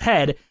Scrooge's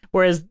head,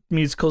 whereas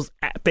musicals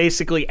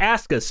basically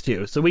ask us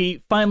to. So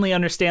we finally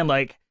understand,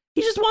 like,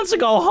 he just wants to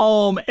go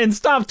home and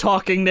stop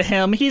talking to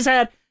him.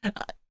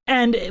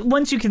 And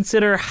once you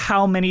consider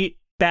how many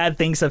bad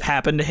things have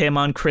happened to him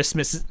on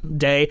Christmas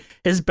Day,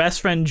 his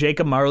best friend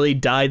Jacob Marley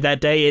died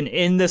that day, and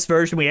in this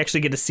version we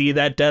actually get to see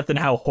that death and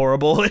how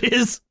horrible it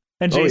is.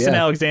 And Jason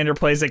Alexander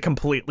plays it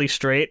completely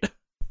straight.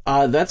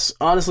 That's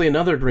honestly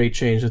another great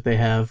change that they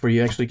have, where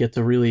you actually get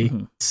to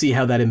really see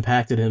how that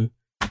impacted him.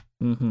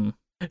 Mm-hmm.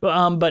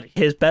 But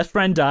his best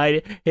friend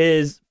died.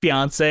 His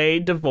fiance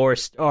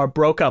divorced or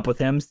broke up with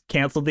him,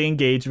 canceled the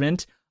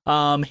engagement.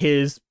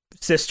 His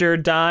sister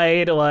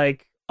died.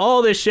 Like,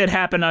 all this shit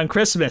happened on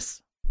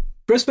Christmas.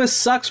 Christmas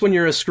sucks when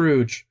you're a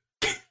Scrooge.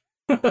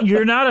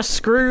 You're not a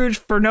Scrooge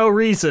for no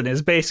reason,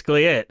 is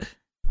basically it.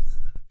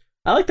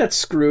 I like that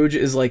Scrooge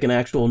is like an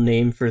actual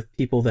name for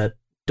people that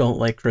don't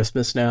like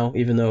Christmas now,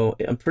 even though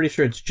I'm pretty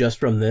sure it's just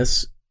from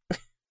this.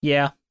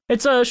 Yeah,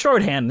 it's a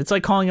shorthand. It's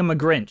like calling him a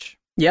Grinch.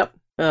 Yep.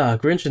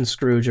 Grinch and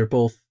Scrooge are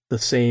both the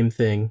same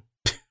thing.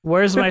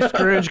 Where's my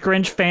Scrooge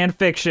Grinch fan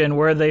fiction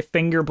where they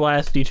finger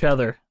blast each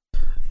other?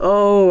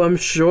 Oh, I'm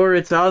sure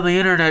it's on the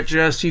internet,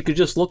 Jess. You could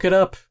just look it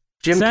up.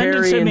 Jim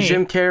Carrey and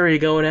Jim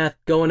Carrey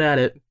going at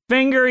it.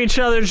 Finger each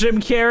other,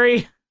 Jim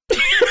Carrey.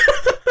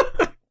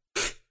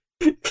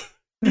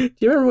 Do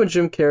you remember when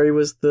Jim Carrey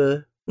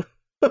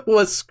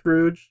was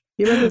Scrooge?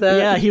 You remember that?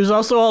 Yeah, he was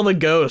also all the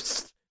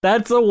ghosts.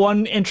 That's the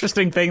one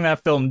interesting thing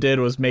that film did,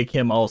 was make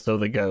him also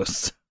the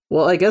ghost.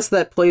 Well, I guess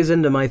that plays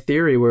into my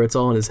theory where it's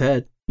all in his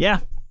head.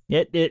 Yeah,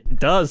 it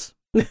does.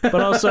 But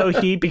also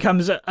he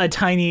becomes a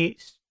tiny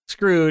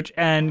Scrooge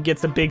and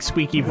gets a big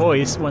squeaky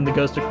voice when the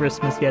Ghost of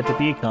Christmas Yet to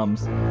Be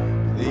comes.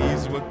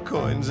 These were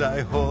coins I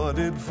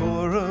hoarded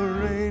for a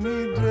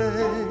rainy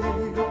day.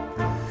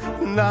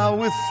 Now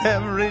with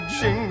every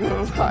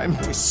jingle I'm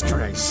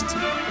disgraced.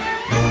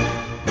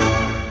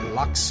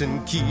 Locks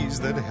and keys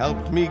that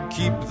helped me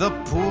keep the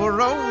poor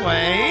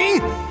away.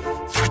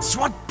 That's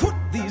what put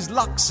these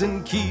locks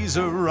and keys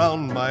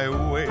around my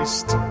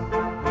waist.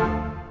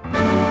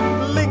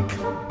 Link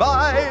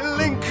by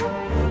link,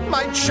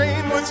 my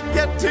chain was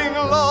getting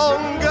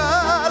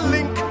longer.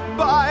 Link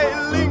by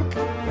link,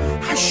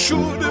 I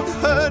should have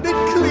heard it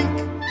clink.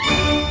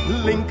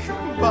 Link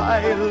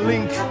by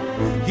link,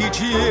 each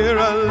year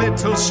a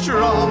little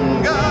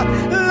stronger.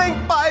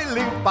 Link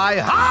by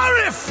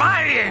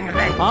horrifying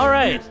link. All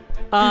right.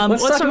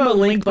 Let's talk about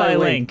Link by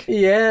Link.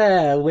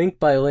 Yeah, Link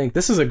by Link.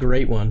 This is a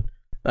great one.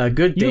 A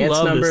good you dance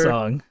love number. This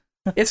song.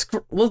 It's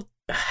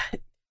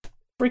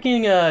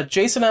freaking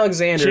Jason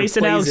Alexander.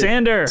 Jason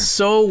Alexander,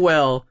 so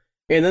well.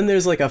 And then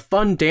there's like a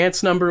fun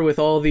dance number with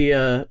all these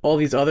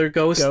other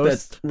ghosts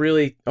that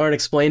really aren't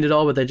explained at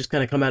all, but they just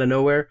kind of come out of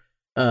nowhere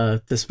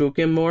to spook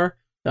him more.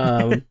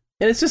 And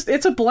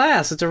it's a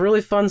blast. It's a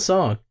really fun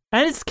song,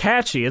 and it's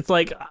catchy. It's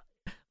like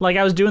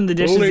I was doing the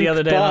dishes the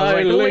other day, and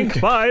I was like,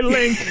 Link by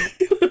Link.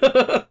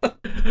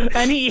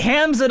 And he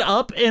hams it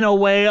up in a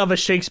way of a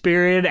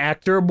Shakespearean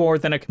actor more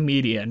than a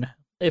comedian,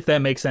 if that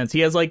makes sense. He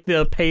has like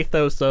the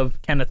pathos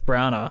of Kenneth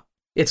Branagh.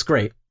 It's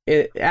great.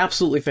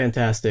 Absolutely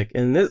fantastic.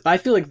 And I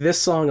feel like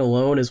this song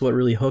alone is what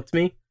really hooked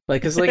me.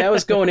 Like, cause like I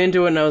was going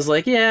into it and I was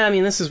like, yeah, I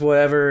mean, this is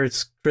whatever.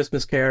 It's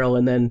Christmas Carol.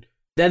 And then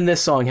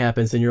this song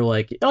happens and you're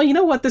like, oh, you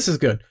know what? This is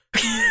good.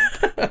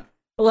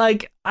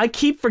 Like, I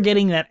keep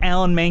forgetting that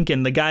Alan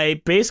Menken, the guy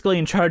basically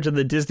in charge of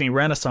the Disney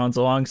Renaissance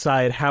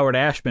alongside Howard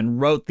Ashman,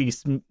 wrote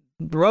these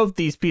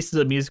pieces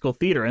of musical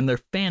theater, and they're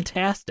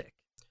fantastic.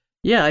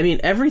 Yeah, I mean,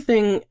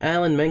 everything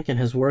Alan Menken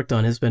has worked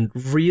on has been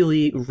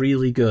really,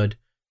 really good.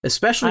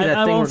 Especially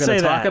that thing we're going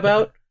to talk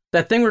about.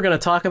 That thing we're going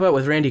to talk about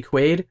with Randy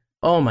Quaid.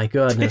 Oh my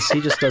goodness,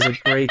 he just does a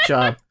great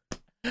job.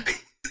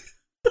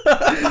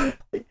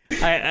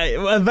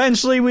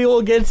 Eventually we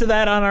will get to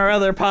that on our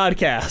other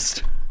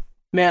podcast.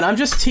 Man, I'm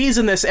just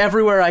teasing this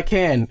everywhere I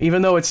can,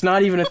 even though it's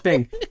not even a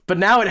thing. But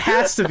now it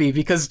has to be,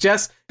 because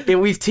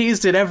we've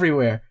teased it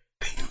everywhere.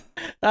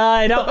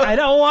 I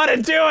don't want to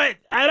do it.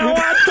 I don't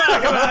want to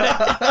talk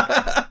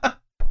about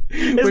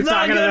it. We're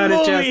talking about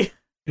it, Jess.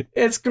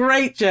 It's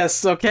great,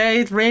 Jess,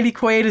 okay? Randy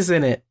Quaid is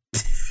in it.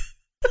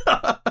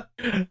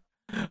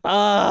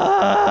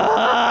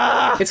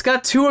 It's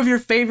got two of your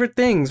favorite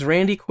things,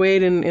 Randy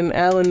Quaid and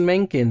Alan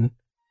Menken.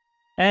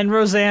 And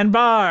Roseanne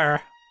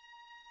Barr.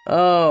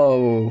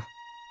 Oh.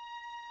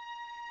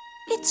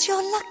 It's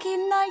your lucky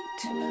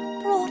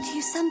night, brought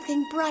you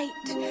something bright,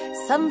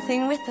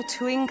 something with a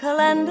twinkle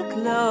and a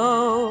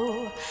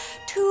glow,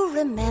 to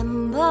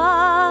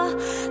remember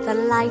the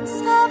lights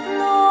of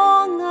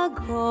long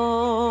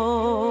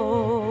ago.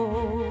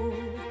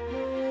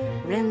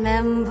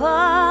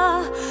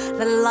 Remember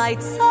the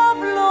lights of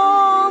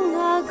long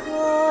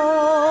ago.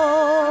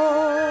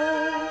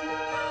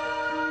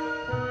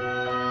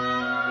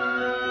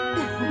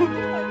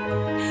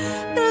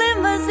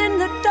 Glimmers in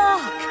the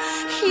dark,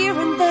 here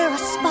and there a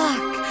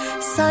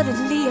spark,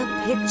 suddenly a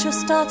picture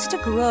starts to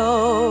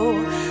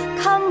grow.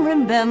 Come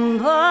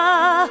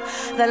remember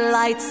the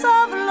lights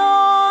of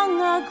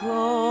long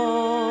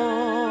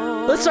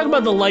ago. Let's talk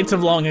about the lights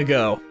of long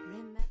ago.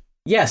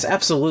 Yes,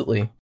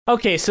 absolutely.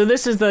 Okay, so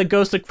this is the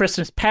Ghost of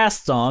Christmas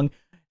Past song,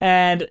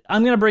 and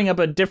I'm going to bring up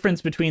a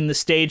difference between the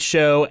stage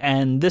show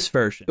and this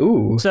version.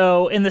 Ooh.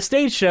 So in the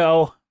stage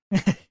show,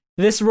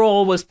 this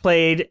role was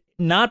played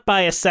not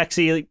by a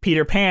sexy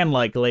Peter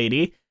Pan-like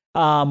lady,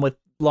 with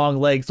long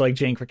legs like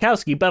Jane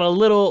Krakowski, but a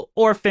little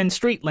orphan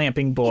street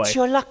lamping boy. It's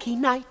your lucky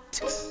night,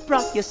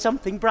 brought you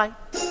something bright,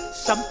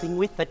 something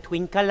with a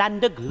twinkle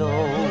and a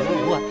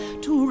glow,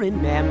 to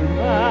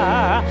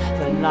remember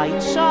the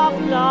lights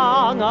of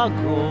long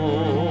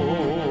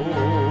ago.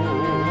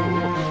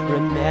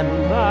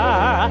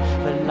 Remember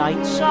the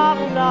lights of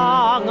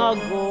long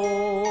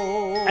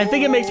ago. I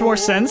think it makes more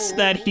sense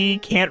that he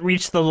can't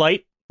reach the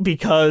light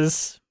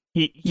because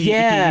he's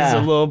a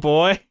little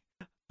boy.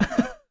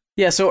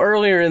 Yeah, so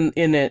earlier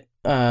in it,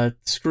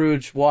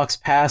 Scrooge walks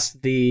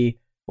past the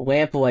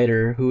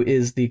lamplighter, who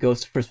is the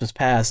Ghost of Christmas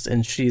Past,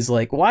 and she's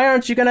like, why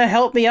aren't you going to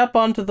help me up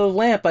onto the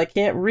lamp? I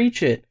can't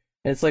reach it.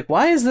 And it's like,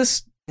 why is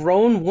this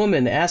grown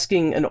woman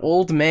asking an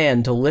old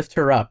man to lift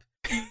her up?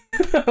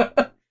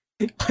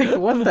 Like,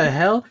 what the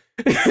hell?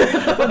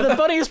 But the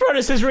funniest part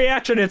is his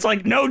reaction. It's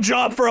like, no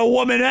job for a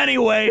woman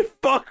anyway.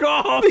 Fuck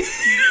off.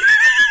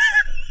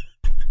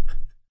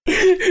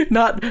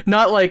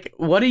 Not like,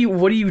 what are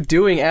you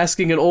doing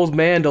asking an old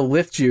man to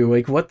lift you?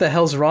 Like, what the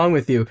hell's wrong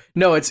with you?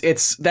 No,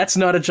 that's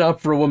not a job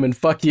for a woman.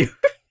 Fuck you.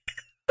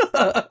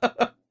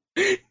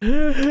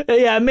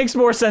 Yeah, it makes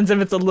more sense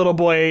if it's a little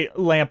boy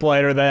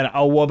lamplighter than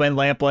a woman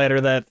lamplighter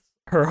that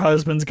her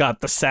husband's got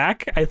the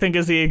sack, I think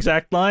is the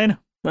exact line.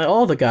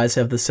 All the guys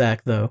have the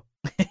sack, though.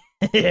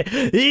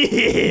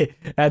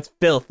 That's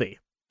filthy.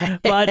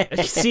 But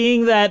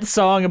seeing that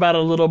song about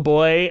a little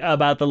boy,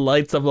 about the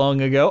lights of long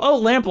ago, oh,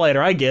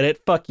 lamplighter, I get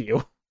it. Fuck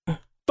you.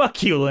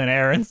 Fuck you, Lynn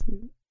Ahrens.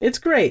 It's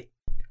great.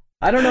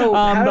 I don't know,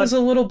 how does a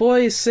little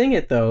boy sing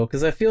it, though?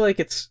 Because I feel like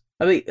at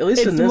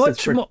least in this,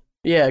 it's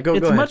yeah, go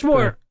ahead. It's much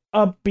more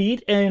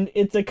upbeat, and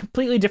it's a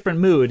completely different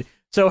mood.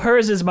 So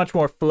hers is much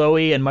more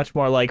flowy and much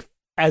more like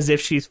as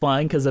if she's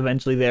flying, because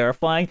eventually they are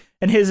flying.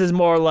 And his is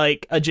more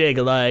like a jig,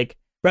 like,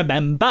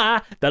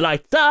 remember the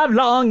lights of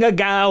long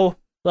ago.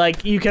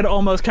 Like, you could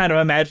almost kind of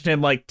imagine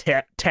him, like,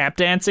 tap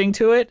dancing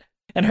to it.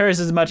 And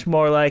hers is much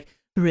more like,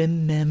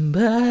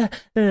 remember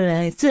the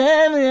lights of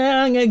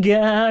long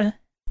ago.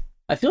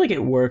 I feel like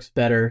it works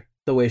better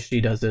the way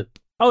she does it.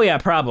 Oh, yeah,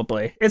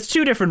 probably. It's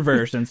two different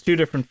versions, two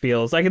different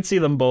feels. I could see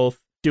them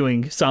both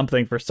doing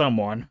something for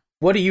someone.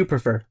 What do you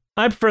prefer?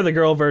 I prefer the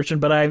girl version,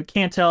 but I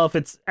can't tell if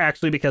it's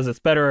actually because it's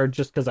better or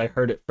just because I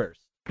heard it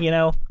first. You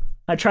know?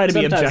 I try to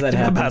be objective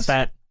about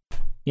that.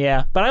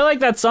 Yeah, but I like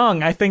that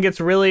song. I think it's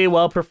really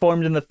well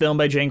performed in the film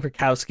by Jane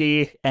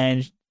Krakowski,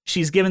 and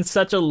she's given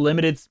such a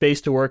limited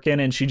space to work in,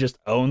 and she just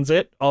owns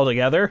it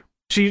altogether.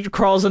 She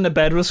crawls into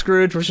bed with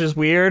Scrooge, which is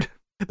weird.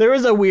 There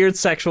is a weird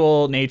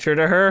sexual nature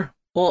to her.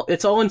 Well,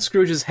 it's all in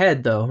Scrooge's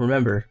head, though,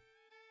 remember?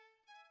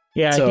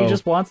 Yeah, so he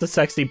just wants a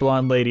sexy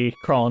blonde lady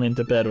crawling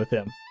into bed with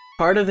him.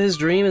 part of his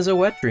dream is a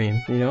wet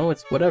dream. You know,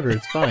 it's whatever.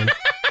 It's fine.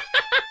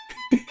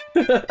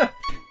 We're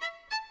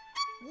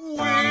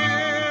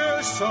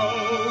so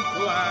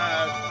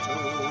glad to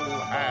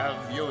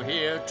have you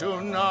here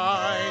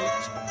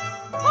tonight.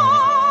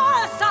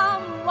 Pour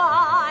some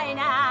wine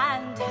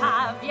and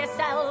have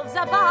yourselves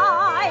a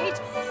bite.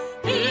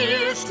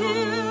 Here's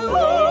to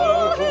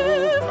all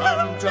who've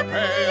come to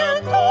pay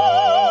a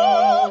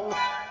call.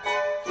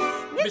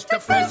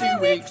 Mr.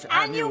 Fezziwig's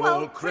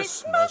annual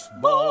Christmas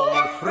ball.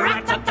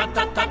 Where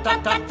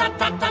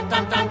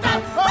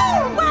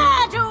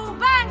do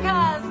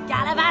bankers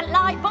gallivant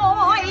like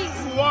boys?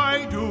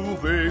 Why do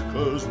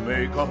bakers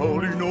make a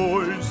holy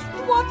noise?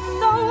 What's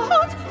so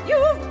hot?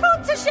 You've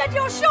got to shed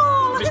your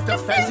shawl. Mr.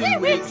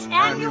 Fezziwig's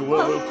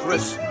annual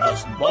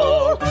Christmas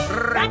ball.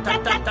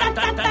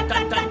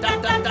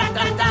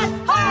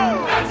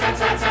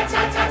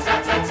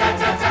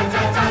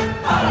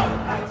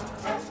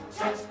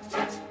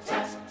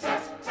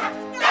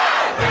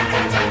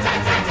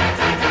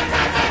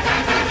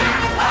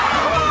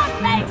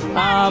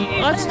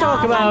 Let's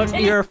talk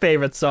about your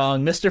favorite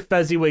song, Mr.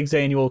 Fezziwig's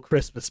Annual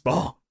Christmas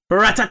Ball.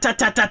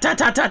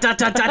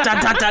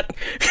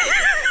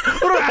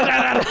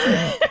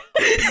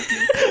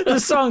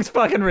 This song's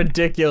fucking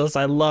ridiculous.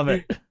 I love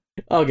it.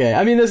 Okay,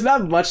 I mean, there's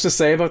not much to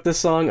say about this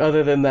song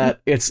other than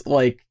that it's,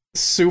 like,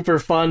 super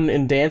fun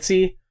and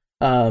dancey,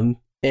 and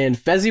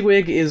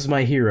Fezziwig is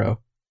my hero.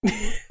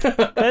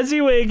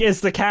 Fezziwig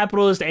is the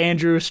capitalist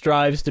Andrew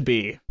strives to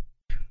be.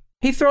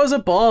 He throws a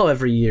ball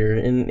every year,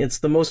 and it's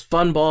the most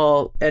fun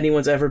ball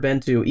anyone's ever been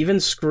to. Even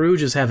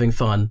Scrooge is having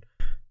fun.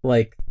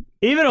 Like,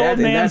 even old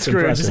man Scrooge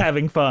impressive. is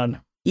having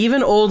fun.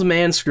 Even old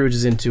man Scrooge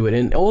is into it,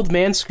 and old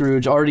man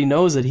Scrooge already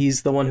knows that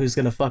he's the one who's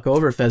going to fuck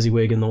over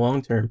Fezziwig in the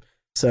long term.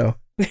 So,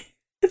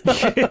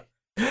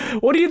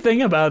 what do you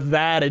think about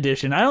that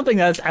edition? I don't think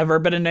that's ever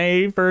been an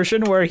A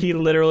version where he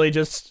literally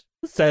just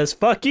says,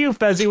 "Fuck you,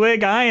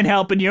 Fezziwig, I ain't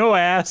helping your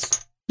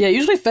ass." Yeah,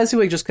 usually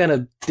Fezziwig just kind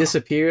of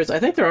disappears. I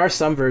think there are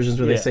some versions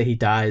where they say he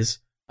dies.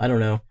 I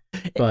don't know.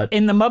 But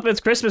in the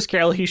Muppets Christmas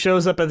Carol, he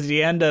shows up at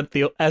the end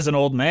as an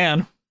old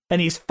man, and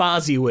he's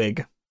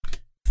Fozziwig.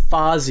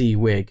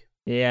 Fozziwig.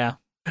 Yeah.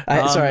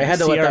 Sorry, I had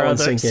to let that one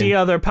sink in. See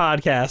other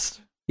podcast.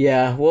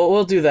 Yeah,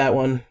 we'll do that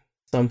one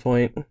some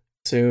point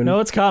soon. No,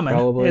 it's coming.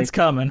 Probably. It's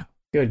coming.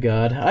 Good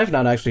God. I've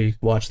not actually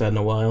watched that in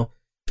a while.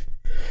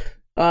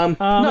 No,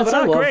 but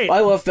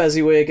I love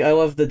Fezziwig. I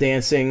love the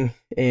dancing,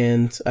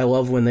 and I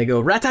love when they go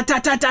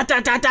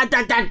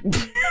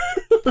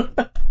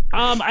rat-tat-tat-tat-tat-tat-tat-tat.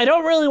 I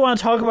don't really want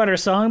to talk about her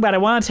song, but I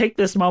want to take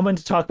this moment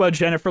to talk about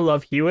Jennifer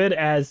Love Hewitt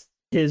as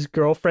his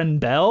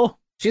girlfriend Belle.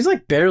 She's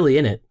like barely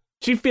in it.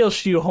 She feels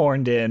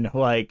shoehorned in.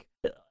 Like,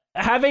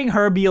 having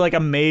her be like a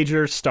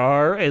major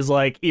star is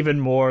like even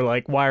more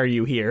like, why are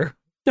you here?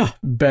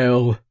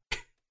 Belle.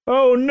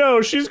 Oh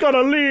no, she's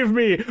gonna leave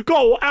me.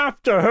 Go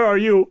after her,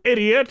 you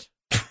idiot.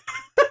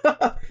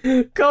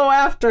 Go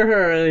after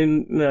her.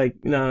 And like,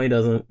 no, he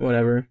doesn't.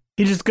 Whatever.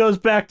 He just goes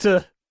back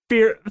to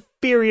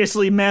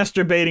furiously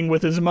masturbating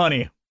with his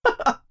money.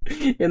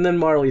 And then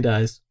Marley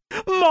dies.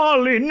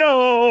 Marley,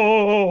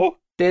 no!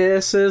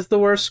 This is the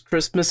worst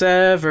Christmas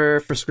ever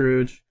for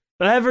Scrooge.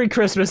 Every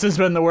Christmas has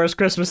been the worst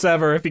Christmas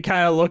ever if you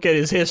kind of look at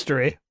his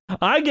history.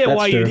 I get That's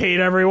why true. you'd hate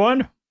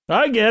everyone.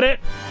 I get it.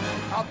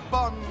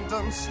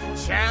 Abundance,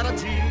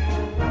 charity,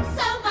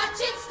 So much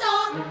in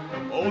store.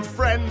 old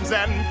friends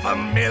and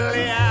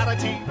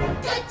familiarity.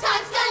 Good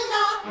times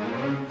galore.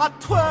 A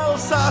twirl,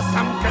 sir,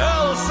 some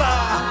girls, sir,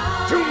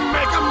 to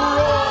make 'em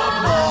roar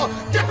more.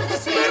 Get with the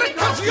spirit,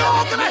 'cause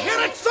you're gonna hear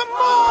it some more.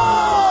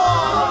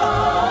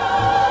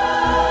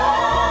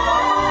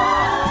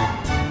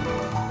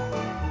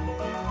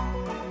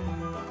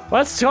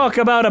 Let's talk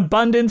about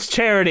Abundance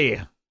Charity.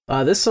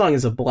 This song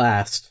is a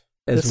blast.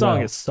 This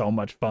song is so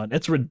much fun.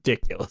 It's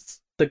ridiculous.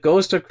 The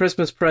Ghost of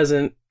Christmas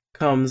Present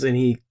comes and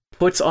he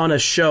puts on a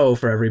show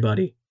for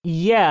everybody.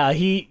 Yeah,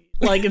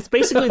 it's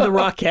basically the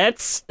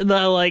Rockettes,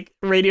 the like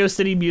Radio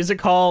City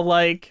Music Hall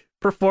like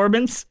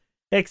performance,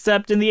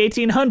 except in the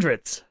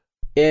 1800s.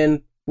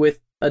 And with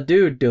a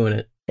dude doing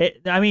it.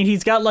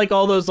 He's got like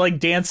all those like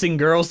dancing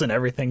girls and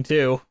everything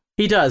too.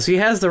 He does. He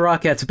has the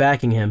Rockettes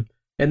backing him.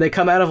 And they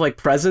come out of like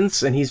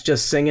presents and he's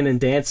just singing and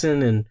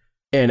dancing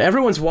and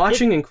everyone's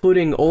watching,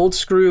 including old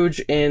Scrooge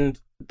and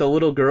the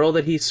little girl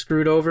that he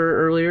screwed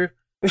over earlier.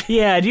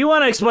 Yeah, do you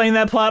want to explain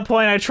that plot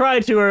point? I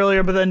tried to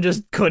earlier, but then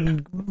just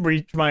couldn't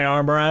reach my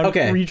arm around,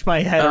 reach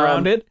my head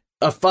around it.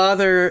 A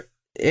father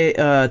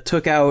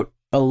took out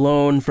a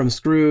loan from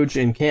Scrooge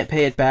and can't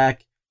pay it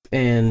back,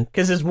 and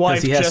because his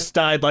wife just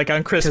died, like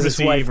on Christmas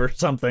Eve or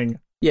something.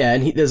 Yeah,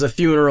 and there's a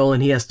funeral,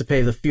 and he has to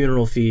pay the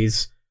funeral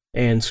fees,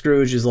 and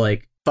Scrooge is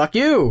like, "Fuck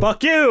you!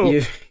 Fuck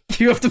you!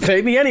 You have to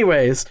pay me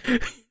anyways."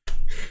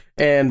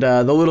 And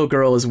the little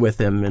girl is with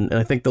him, and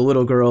I think the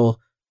little girl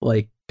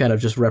like kind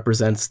of just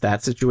represents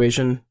that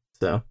situation.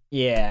 So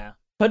yeah,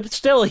 but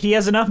still, he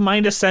has enough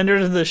money to send her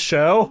to the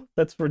show.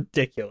 That's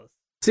ridiculous.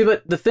 See,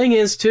 but the thing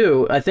is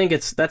too, I think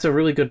that's a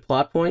really good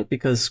plot point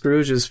because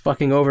Scrooge is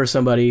fucking over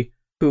somebody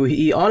who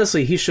he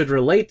honestly should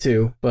relate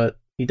to, but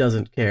he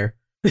doesn't care.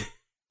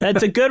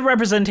 That's a good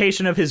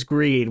representation of his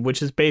greed,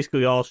 which is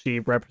basically all she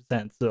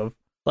represents, of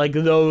like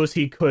those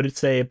he could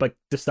say but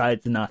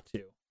decides not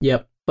to.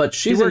 Yep, but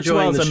she's She works well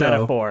enjoying as the a show.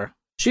 metaphor.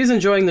 She's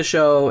enjoying the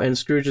show, and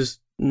Scrooge is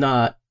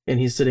not, and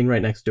he's sitting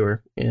right next to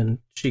her, and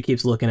she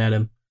keeps looking at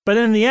him. But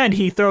in the end,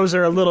 he throws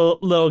her a little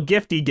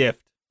gifty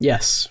gift.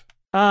 Yes.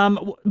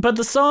 But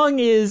the song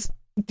is,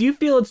 do you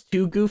feel it's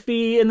too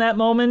goofy in that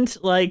moment?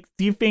 Like,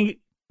 do you think,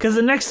 because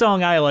the next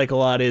song I like a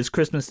lot is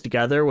Christmas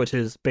Together, which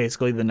is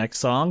basically the next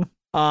song.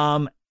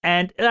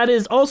 And that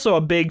is also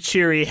a big,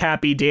 cheery,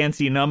 happy,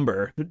 dancey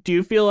number. Do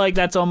you feel like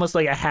that's almost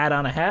like a hat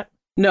on a hat?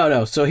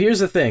 No. So here's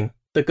the thing.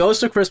 The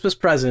Ghost of Christmas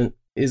Present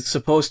is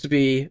supposed to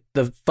be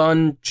the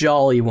fun,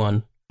 jolly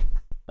one.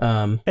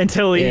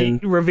 Until he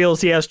reveals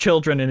he has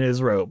children in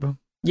his robe.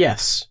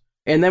 Yes.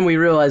 And then we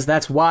realize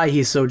that's why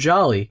he's so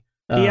jolly.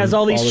 He has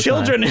all these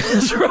children in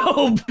his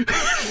robe.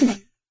 Get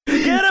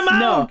him out!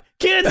 No.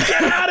 Kids,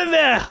 get out of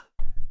there!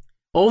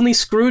 Only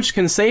Scrooge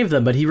can save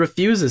them, but he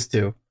refuses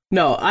to.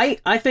 No,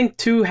 I think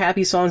 2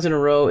 happy songs in a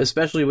row,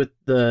 especially with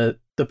the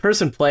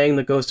person playing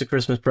the Ghost of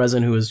Christmas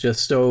Present, who is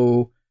just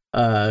so,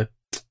 what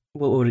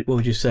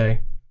would you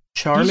say?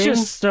 Charming? He's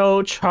just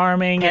so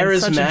charming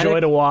and such a joy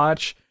to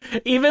watch.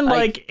 Even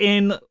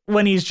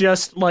when he's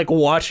just like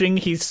watching,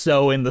 he's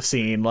so in the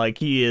scene. Like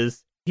he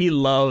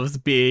loves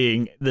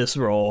being this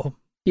role.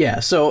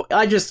 Yeah, so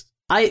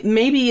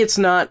maybe it's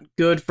not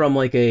good from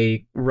like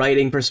a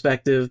writing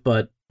perspective,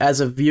 but as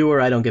a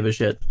viewer, I don't give a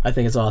shit. I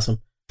think it's awesome.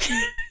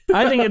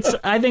 I think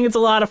it's a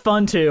lot of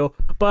fun too,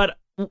 but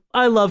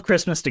I love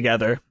Christmas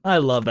Together. I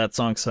love that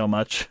song so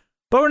much.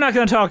 But we're not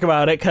going to talk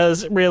about it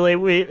because really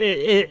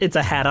it's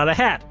a hat on a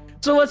hat.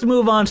 So let's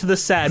move on to the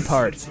sad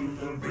part. To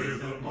the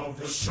rhythm of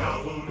the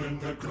shovel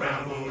and the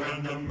gravel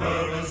and the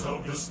murmurs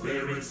of the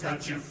spirits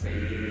that you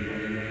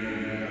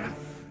fear.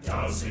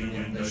 Dancing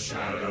in the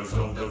shadows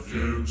of the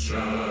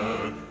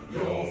future,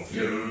 your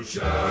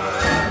future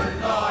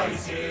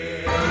lies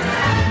here.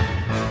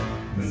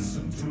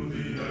 Listen to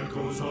the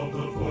echoes of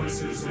the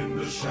voices in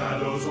the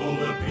shadows, all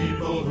the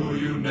people who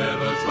you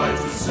never tried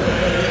to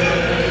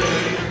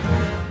save.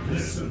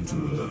 Listen to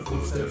the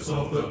footsteps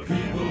of the people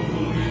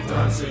who'll be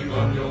dancing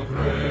on your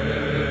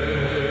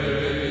grave.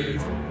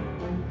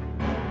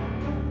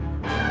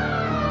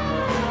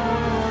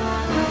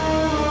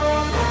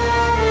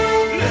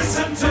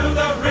 Listen to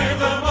the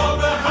rhythm of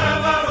the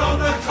hammer on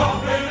the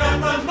coffin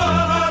and the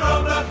murmur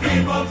of the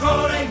people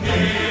drawing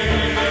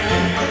near.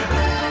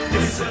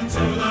 Listen to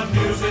the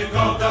music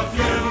of the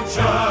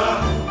future.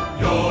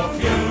 Your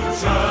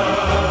future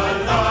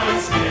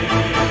lies here.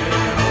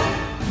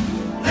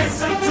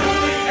 Listen to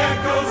the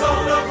echoes of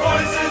the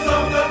voices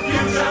of the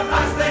future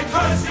as they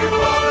curse you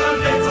for the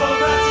little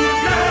that you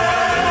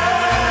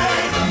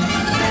gave.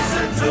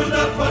 Listen to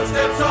the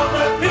footsteps of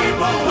the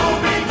people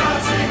who'll be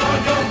dancing on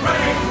your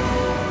grave.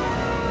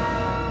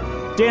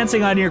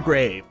 Dancing on Your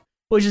Grave,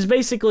 which is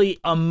basically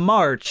a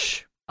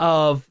march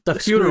of the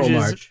funeral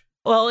march.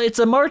 Well, it's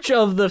a march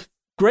of the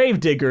grave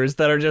diggers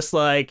that are just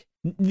like,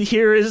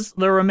 here is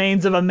the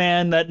remains of a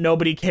man that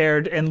nobody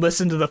cared, and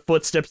listen to the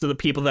footsteps of the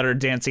people that are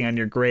dancing on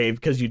your grave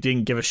because you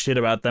didn't give a shit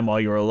about them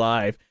while you were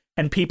alive.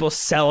 And people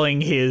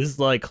selling his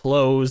like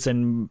clothes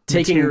and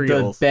taking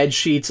materials. the bed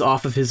sheets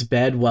off of his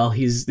bed while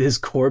his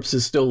corpse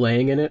is still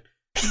laying in it.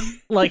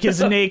 Like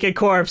his naked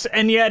corpse,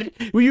 and yet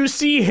you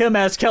see him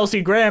as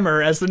Kelsey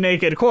Grammer as the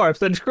naked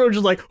corpse, and Scrooge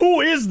is like,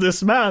 who is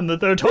this man that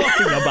they're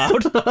talking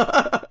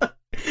about?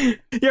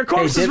 Your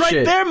corpse is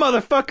right there,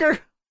 motherfucker!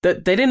 They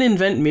didn't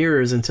invent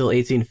mirrors until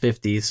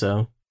 1850,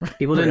 so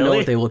people didn't know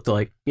what they looked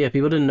like. Yeah,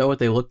 people didn't know what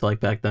they looked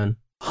like back then.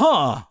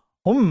 Huh.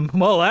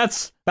 Well,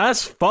 that's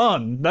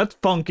fun. That's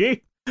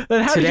funky.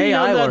 Then how did you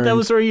know that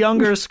those were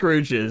younger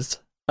Scrooges?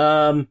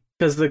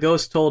 Because the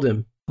ghost told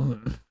him.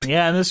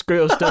 Yeah, and this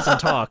ghost doesn't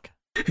talk.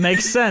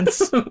 Makes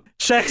sense.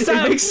 Checks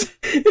out.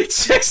 It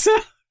checks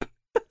out.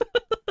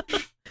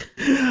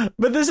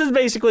 But this is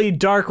basically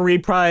dark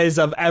reprise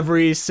of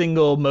every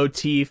single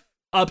motif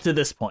up to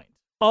this point.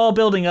 All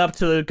building up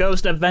to the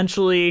ghost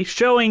eventually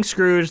showing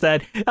Scrooge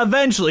that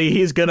eventually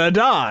he's gonna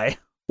die.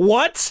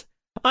 What?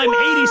 I'm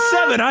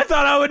 87. I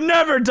thought I would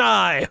never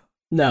die.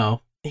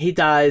 No, he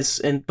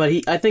dies, but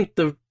I think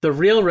the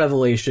real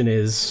revelation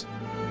is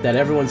that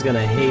everyone's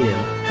gonna hate him.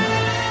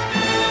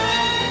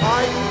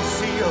 I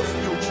see a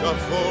future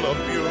full of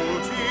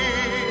beauty,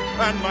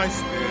 and my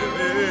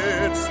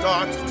spirit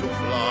starts to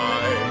fly.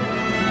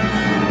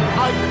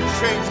 I can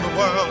change the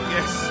world,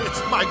 yes,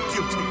 it's my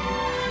duty.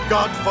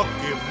 God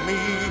forgive me,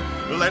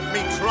 let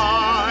me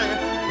try.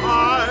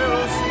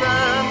 I'll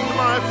spend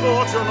my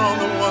fortune on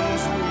the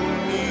ones who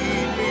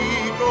need me.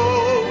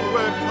 Go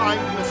where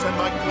kindness and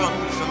my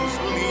conscience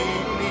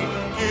lead me.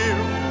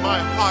 Give my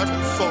heart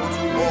and soul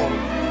to all.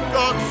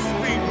 God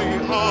speed me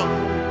on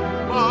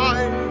my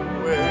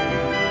way.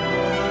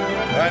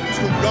 And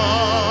to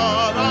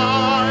God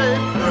I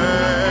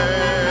pray.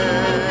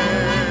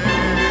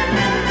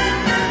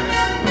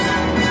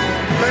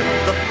 Let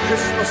the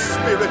Christmas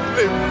spirit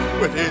live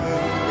within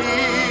me.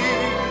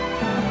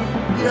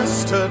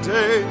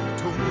 Yesterday,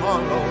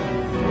 tomorrow,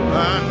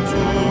 and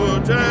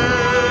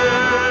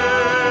today.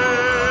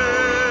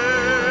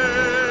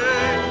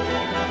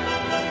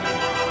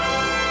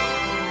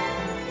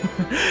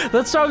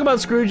 Let's talk about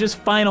Scrooge's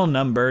final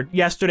number,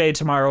 Yesterday,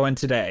 Tomorrow, and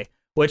Today,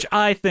 which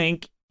I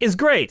think is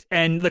great,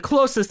 and the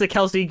closest that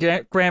Kelsey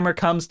Grammer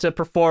comes to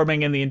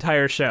performing in the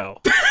entire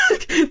show.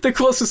 The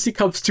closest he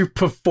comes to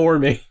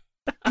performing.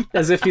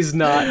 As if he's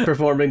not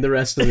performing the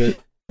rest of it.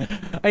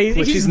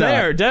 He's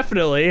there,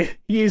 definitely.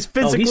 He's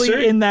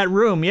physically in that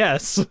room,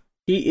 yes.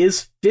 He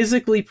is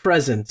physically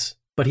present,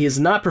 but he is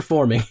not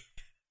performing.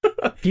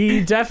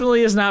 He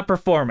definitely is not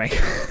performing.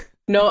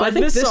 No, I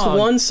think this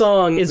one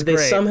song is they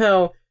great.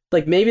 Somehow,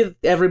 like, maybe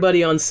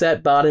everybody on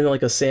set bought him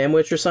like a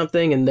sandwich or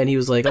something, and then he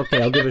was like,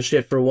 okay, I'll give a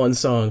shit for one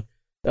song.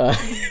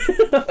 But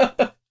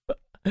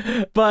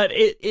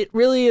it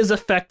really is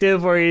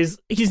effective, where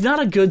he's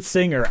not a good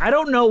singer. I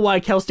don't know why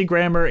Kelsey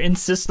Grammer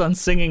insists on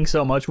singing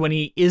so much when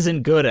he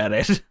isn't good at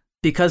it.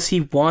 Because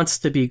he wants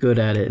to be good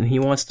at it, and he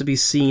wants to be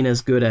seen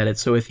as good at it.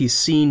 So if he's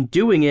seen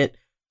doing it,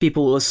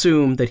 people will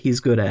assume that he's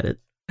good at it.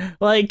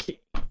 Like,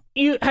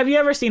 have you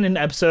ever seen an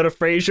episode of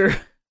Frasier?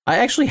 I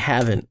actually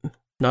haven't.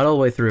 Not all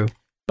the way through.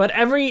 But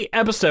every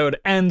episode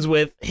ends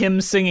with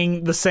him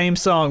singing the same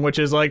song, which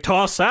is like,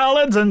 toss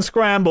salads and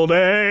scrambled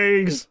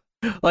eggs.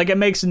 Like, it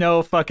makes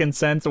no fucking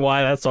sense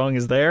why that song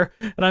is there.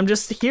 And I'm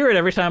just hear it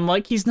every time,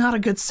 like, he's not a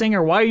good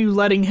singer. Why are you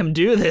letting him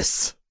do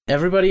this?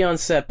 Everybody on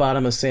set bought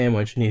him a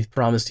sandwich, and he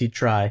promised he'd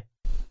try.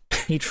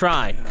 He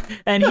tried.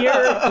 And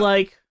here,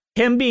 like,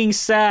 him being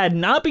sad,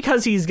 not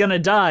because he's gonna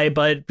die,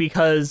 but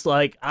because,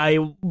 like,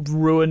 I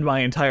ruined my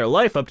entire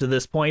life up to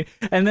this point,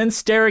 and then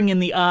staring in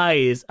the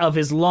eyes of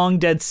his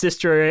long-dead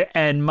sister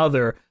and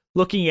mother,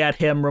 looking at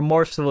him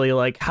remorsefully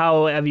like,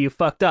 how have you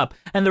fucked up?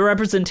 And the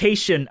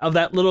representation of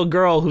that little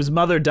girl whose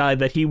mother died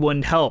that he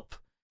wouldn't help.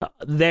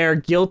 They're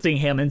guilting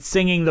him and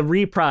singing the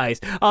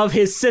reprise of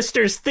his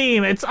sister's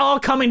theme. It's all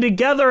coming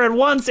together at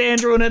once,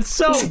 Andrew, and it's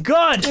so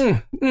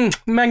good!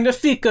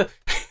 Magnifica!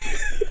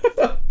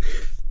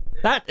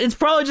 It's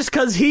probably just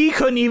because he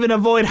couldn't even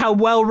avoid how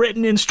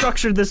well-written and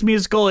structured this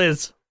musical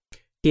is.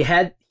 He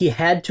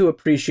had to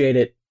appreciate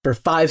it for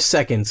 5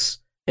 seconds.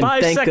 And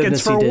 5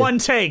 seconds for one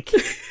take.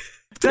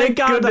 Thank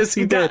God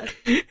he did.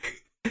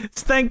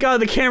 Thank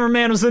God the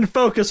cameraman was in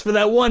focus for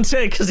that one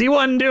take, because he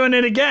wasn't doing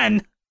it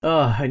again.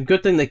 Oh, and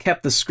good thing they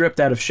kept the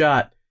script out of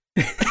shot.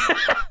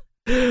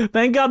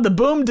 Thank God the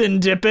boom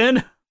didn't dip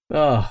in.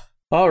 Oh,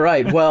 all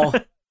right. Well,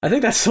 I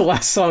think that's the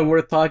last song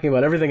worth talking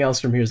about. Everything else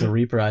from here is a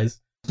reprise.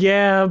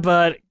 Yeah,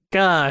 but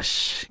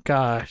gosh.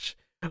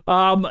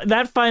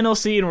 That final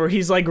scene where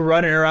he's like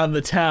running around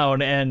the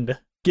town and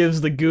gives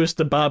the goose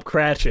to Bob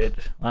Cratchit,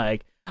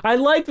 like, I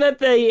like that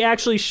they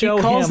actually show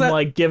him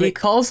like giving. He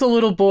calls the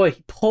little boy.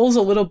 He pulls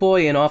a little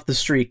boy in off the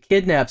street,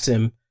 kidnaps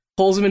him,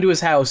 pulls him into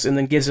his house, and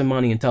then gives him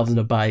money and tells him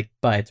to buy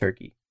a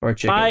turkey or a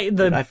chicken.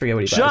 I forget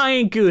what he buys.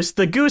 Giant goose.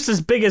 The goose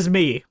as big as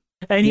me,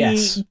 and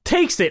he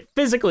takes it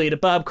physically to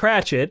Bob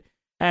Cratchit,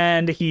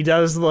 and he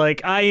does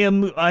like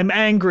I'm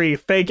angry,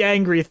 fake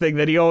angry thing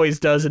that he always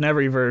does in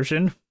every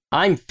version.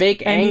 I'm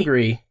fake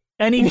angry.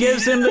 And he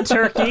gives him the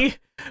turkey.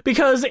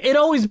 Because it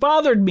always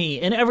bothered me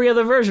in every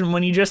other version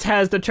when he just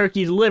has the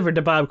turkey delivered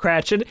to Bob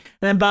Cratchit, and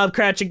then Bob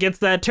Cratchit gets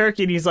that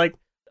turkey and he's like,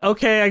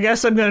 okay, I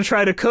guess I'm going to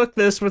try to cook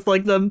this with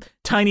like the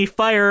tiny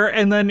fire,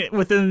 and then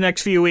within the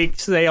next few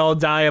weeks they all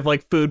die of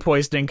like food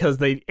poisoning because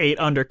they ate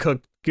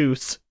undercooked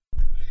goose.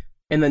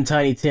 And then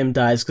Tiny Tim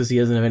dies because he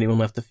doesn't have anyone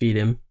left to feed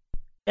him.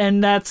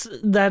 And that's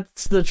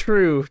the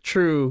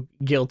true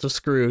guilt of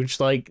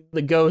Scrooge. Like,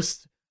 the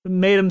ghost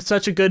made him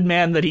such a good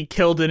man that he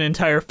killed an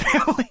entire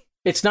family.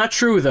 It's not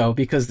true, though,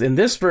 because in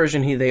this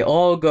version, they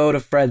all go to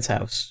Fred's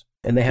house,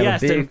 and they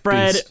have a big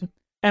feast.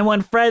 And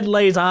when Fred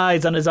lays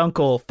eyes on his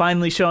uncle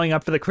finally showing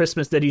up for the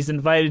Christmas that he's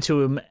invited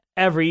to him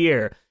every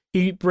year,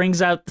 he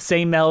brings out the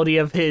same melody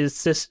of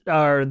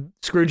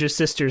Scrooge's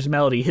sister's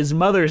melody, his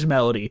mother's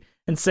melody,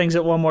 and sings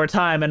it one more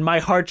time, and my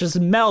heart just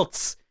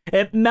melts.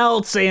 It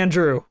melts,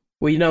 Andrew.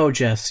 We know,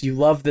 Jess, you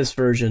love this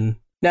version.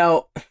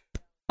 Now,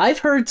 I've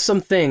heard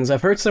some things,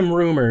 I've heard some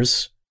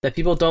rumors that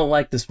people don't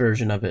like this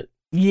version of it.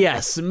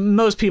 Yes,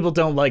 most people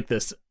don't like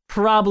this.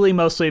 Probably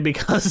mostly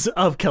because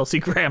of Kelsey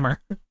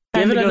Grammer.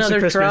 Give it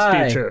another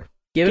try.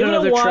 Give it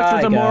another try,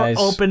 with a guys.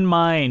 more open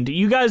mind.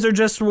 You guys are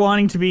just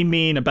wanting to be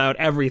mean about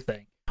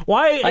everything.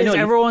 Why is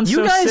everyone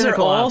so cynical out there? You guys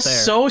are all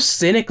so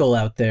cynical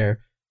out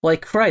there.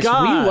 Like, Christ,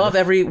 God.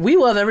 we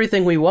love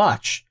everything we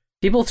watch.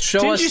 People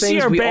show us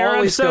things, we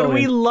always go in.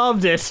 We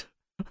loved it.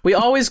 We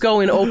always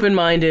go in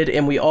open-minded,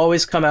 and we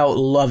always come out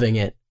loving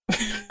it.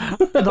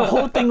 The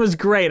whole thing was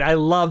great. I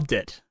loved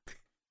it.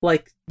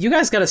 Like, you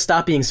guys gotta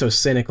stop being so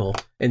cynical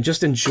and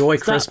just enjoy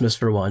Christmas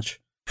for once.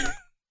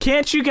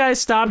 Can't you guys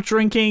stop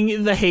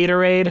drinking the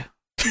Haterade?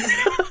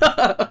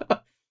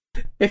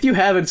 If you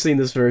haven't seen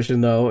this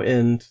version, though,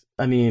 and,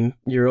 I mean,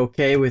 you're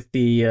okay with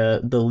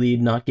the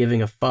lead not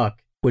giving a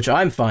fuck, which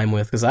I'm fine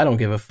with, because I don't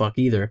give a fuck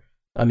either.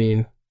 I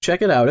mean,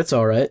 check it out. It's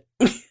alright.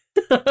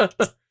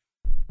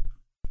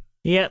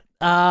 Yep.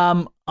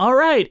 All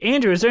right,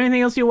 Andrew, is there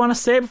anything else you want to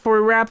say before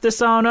we wrap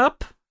this on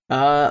up?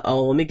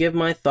 Let me give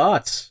my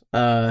thoughts.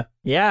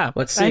 Yeah.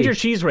 Let's see. And your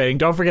cheese rating.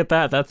 Don't forget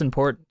that. That's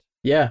important.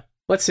 Yeah.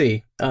 Let's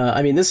see.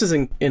 I mean, this is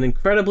an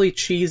incredibly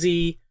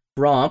cheesy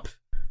romp.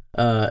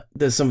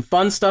 There's some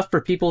fun stuff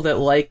for people that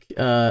like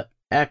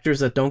actors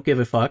that don't give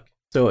a fuck.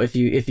 So if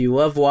you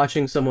love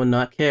watching someone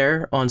not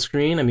care on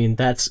screen, I mean,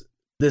 this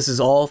is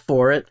all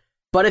for it.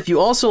 But if you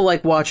also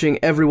like watching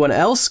everyone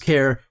else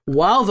care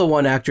while the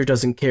one actor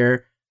doesn't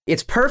care,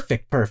 it's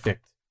perfect.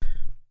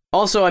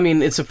 Also, I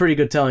mean, it's a pretty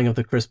good telling of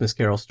the Christmas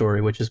Carol story,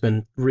 which has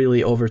been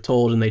really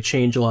overtold, and they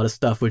change a lot of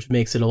stuff, which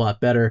makes it a lot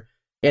better.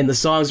 And the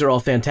songs are all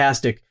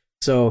fantastic.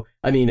 So,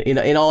 I mean,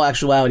 in all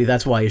actuality,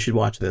 that's why you should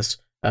watch this.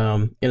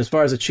 And as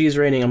far as a cheese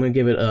rating, I'm going to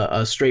give it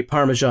a straight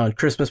Parmesan,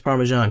 Christmas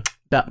Parmesan.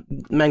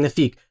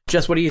 Magnifique.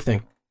 Jess, what do you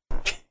think?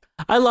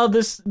 I love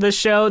this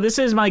show. This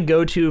is my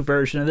go-to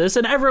version of this,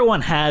 and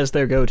everyone has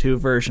their go-to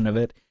version of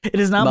it. It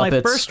is not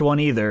my first one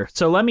either.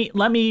 So let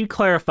me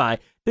clarify.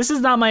 This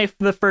is not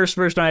the first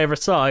version I ever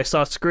saw. I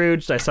saw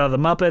Scrooged, I saw the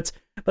Muppets,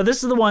 but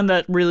this is the one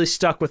that really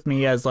stuck with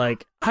me as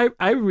like,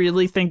 I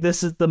really think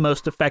this is the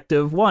most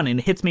effective one, and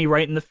hits me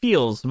right in the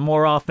feels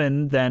more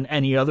often than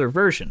any other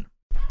version.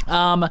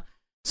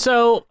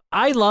 So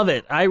I love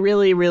it. I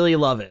really, really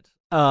love it.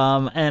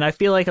 And I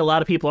feel like a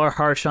lot of people are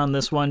harsh on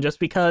this one just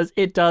because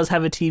it does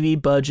have a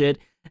TV budget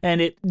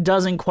and it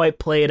doesn't quite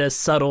play it as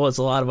subtle as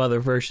a lot of other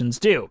versions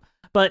do.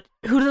 But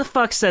who the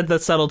fuck said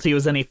that subtlety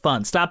was any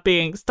fun? Stop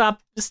being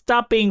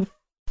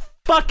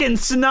fucking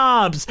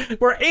snobs.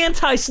 We're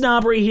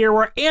anti-snobbery here.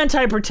 We're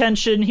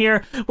anti-pretension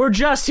here. We're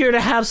just here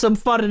to have some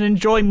fun and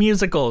enjoy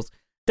musicals.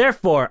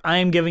 Therefore, I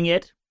am giving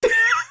it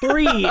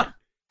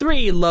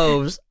three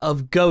loaves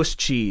of ghost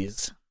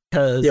cheese.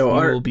 Because we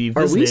will be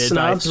visited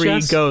by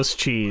 3 ghost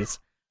cheese.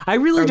 I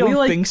really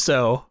don't think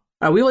so.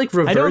 Are we like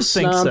reverse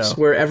snobs,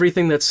 where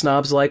everything that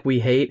snobs like we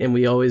hate and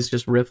we always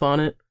just riff on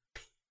it?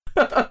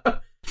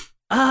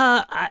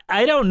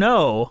 I don't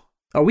know.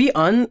 Are we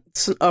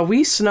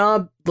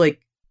snobs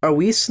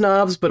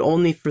but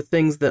only for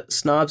things that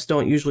snobs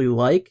don't usually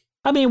like?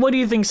 I mean, what do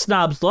you think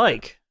snobs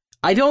like?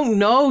 I don't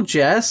know,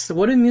 Jess.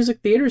 What do music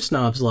theater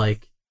snobs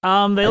like?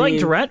 They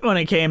liked Rent when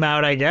it came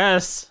out, I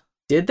guess.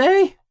 Did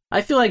they?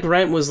 I feel like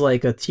Rent was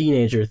like a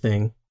teenager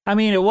thing. I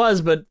mean, it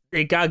was, but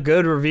it got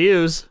good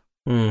reviews.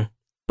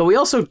 But we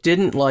also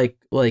didn't like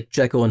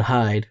Jekyll and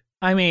Hyde.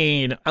 I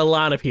mean, a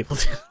lot of people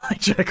didn't like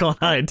Jekyll and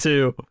Hyde,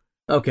 too.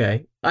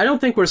 Okay. I don't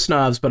think we're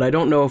snobs, but I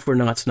don't know if we're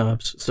not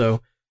snobs.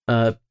 So,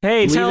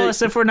 hey, tell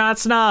us if we're not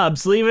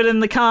snobs. Leave it in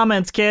the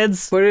comments,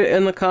 kids. Put it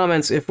in the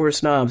comments if we're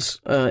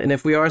snobs. And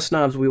if we are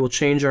snobs, we will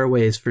change our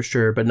ways for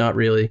sure, but not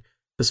really.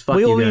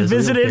 We will be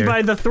visited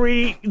by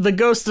the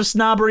ghost of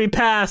snobbery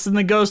past and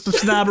the ghost of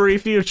snobbery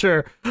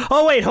future.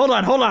 Oh wait, hold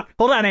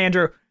on,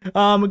 Andrew.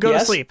 Go to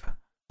sleep.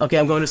 Okay,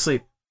 I'm going to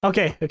sleep.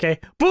 Okay.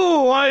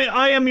 Boo!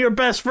 I am your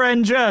best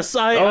friend, Jess.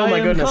 I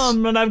am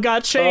come and I've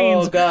got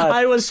chains. Oh God!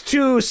 I was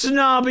too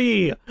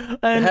snobby.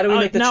 And how do we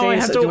make the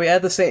chains? Do we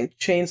add the same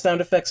chain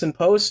sound effects in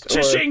post?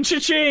 Cha-ching,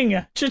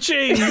 cha-ching,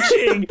 cha-ching,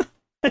 cha-ching.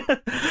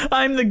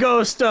 I'm the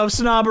ghost of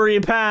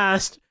snobbery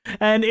past.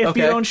 And if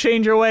you don't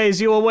change your ways,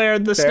 you will wear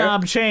the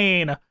snob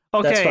chain.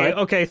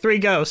 Okay, 3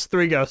 ghosts.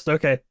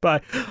 Okay,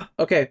 bye.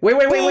 Okay, wait.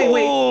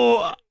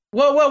 Whoa.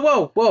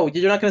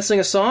 You're not going to sing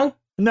a song?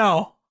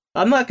 No.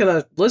 I'm not going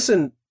to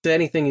listen to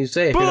anything you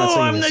say if you're not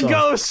singing I'm a song. the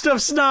ghost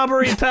of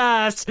snobbery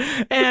past.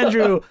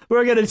 Andrew,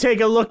 we're going to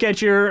take a look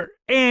at your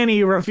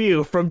Annie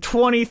review from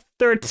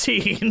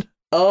 2013.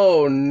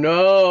 Oh,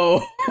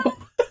 no.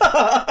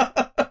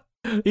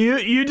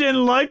 You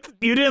didn't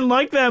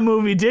like that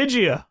movie, did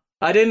you?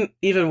 I didn't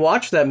even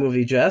watch that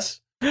movie,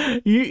 Jess.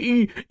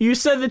 You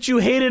said that you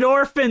hated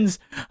orphans.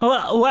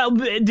 Well,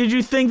 did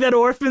you think that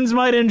orphans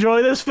might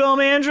enjoy this film,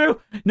 Andrew?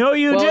 No,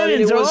 you didn't. I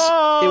mean, it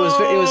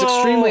was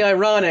extremely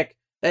ironic.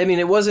 I mean,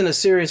 it wasn't a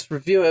serious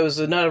review. It was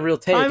not a real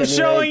take. I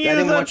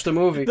didn't watch the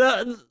movie.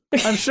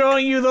 I'm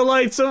showing you the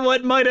lights of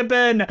what might have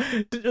been,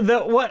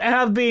 what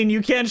have been.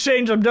 You can't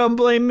change them. Don't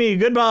blame me.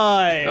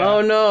 Goodbye.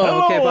 Oh no.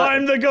 Hello, okay, but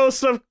I'm the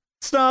ghost of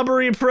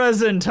snobbery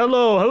present.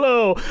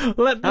 Hello.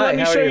 Let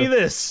me show you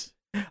this.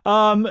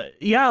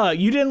 Yeah,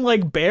 you didn't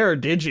like Bear,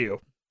 did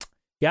you?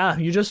 Yeah,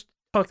 you just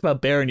talked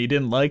about Bear and you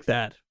didn't like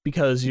that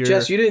because you're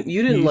Jess, you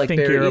didn't like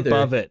think Bear you're either.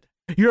 Above it.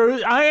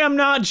 I am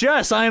not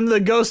Jess. I am the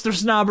ghost of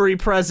snobbery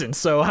present.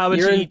 So how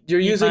about you're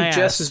using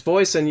Jess's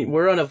voice and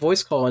we're on a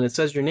voice call and it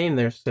says your name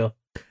there still.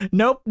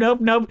 Nope. Nope,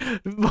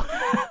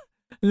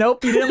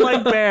 you didn't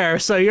like Bear,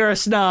 so you're a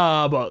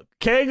snob.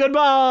 Okay,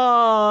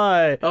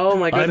 goodbye. Oh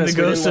my goodness. I'm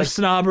the ghost of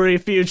snobbery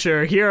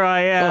future. Here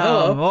I am.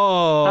 Oh,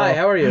 hello. Oh. Hi,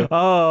 how are you?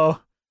 Oh.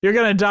 You're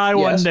gonna die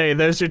one day.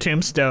 There's your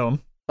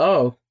tombstone.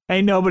 Oh.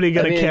 Ain't nobody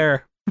gonna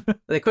care.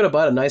 They could have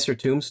bought a nicer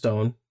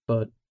tombstone,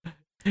 but...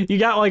 You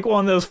got like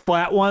one of those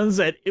flat ones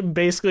that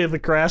basically if the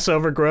grass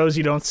overgrows,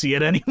 you don't see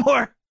it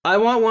anymore. I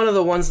want one of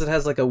the ones that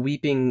has like a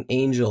weeping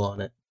angel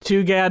on it.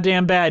 Too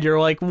goddamn bad. You're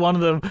like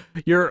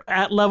you're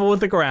at level with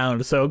the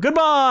ground. So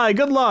goodbye.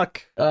 Good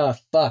luck.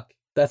 Fuck.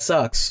 That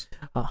sucks.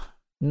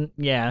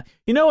 Yeah.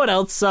 You know what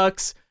else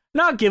sucks?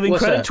 Not giving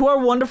credit to our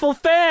wonderful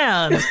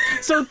fans.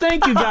 So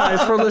thank you guys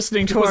for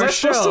listening to our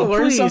show. Was I supposed to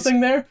learn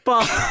something there?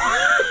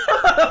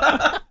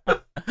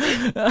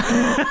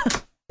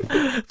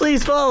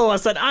 Please follow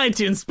us on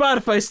iTunes,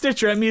 Spotify,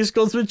 Stitcher at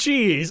Musicals with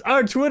Cheese.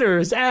 Our Twitter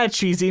is at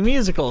Cheesy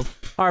Musicals.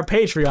 Our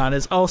Patreon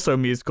is also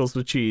Musicals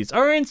with Cheese.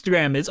 Our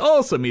Instagram is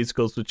also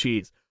Musicals with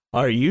Cheese.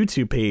 Our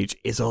YouTube page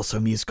is also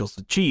Musicals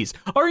with Cheese.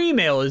 Our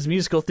email is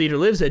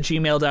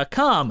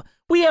musicaltheaterlives@gmail.com.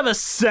 We have a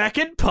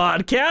second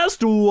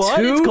podcast. What?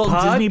 Two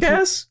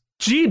podcasts?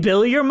 Gee,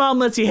 Billy, your mom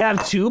lets you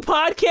have 2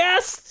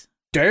 podcasts?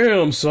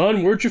 Damn,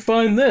 son, where'd you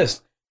find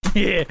this?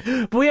 Yeah,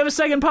 but we have a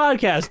second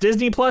podcast,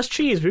 Disney Plus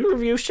Cheese. We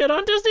review shit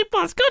on Disney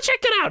Plus. Go check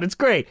it out. It's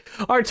great.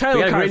 Our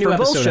title card for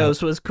both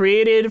shows was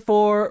created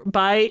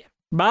by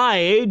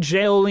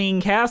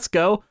Jolene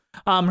Casco.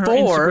 Her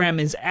Instagram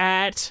is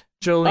at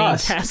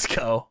Jolene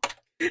Casco.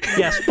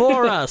 Yes,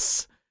 for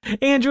us.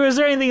 Andrew, is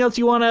there anything else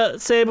you want to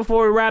say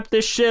before we wrap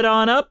this shit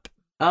on up?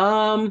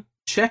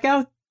 Check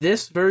out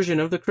this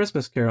version of The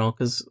Christmas Carol,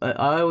 because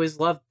I always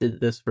loved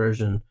this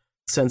version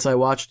since I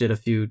watched it a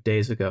few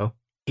days ago.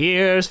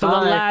 Here's for the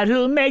lad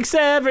who makes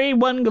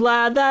everyone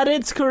glad that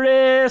it's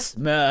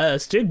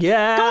Christmas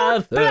together.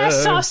 God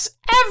bless us,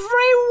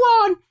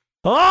 everyone!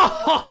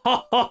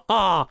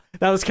 Oh,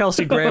 that was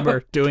Kelsey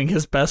Grammer doing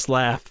his best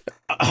laugh.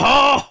 Ha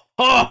ha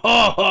ha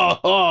ha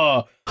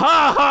ha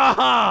Ha ha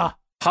ha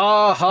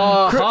ha ha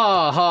ha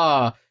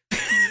ha.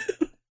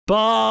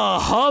 Bah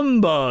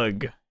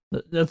humbug.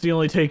 That's the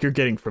only take you're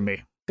getting from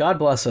me. God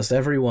bless us,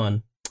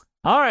 everyone.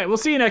 All right, we'll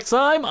see you next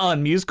time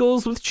on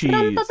Musicals with Cheese.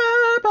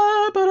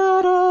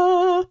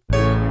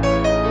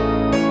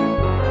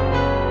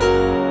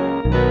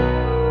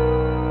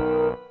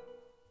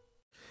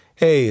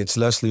 Hey, it's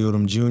Leslie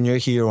Odom Jr.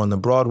 here on the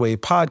Broadway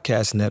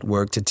Podcast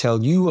Network to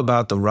tell you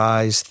about the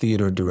Rise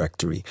Theater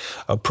Directory,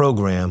 a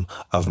program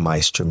of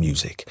Maestro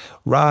Music.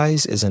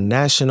 Rise is a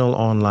national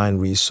online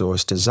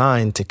resource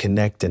designed to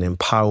connect and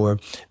empower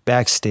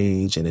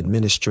backstage and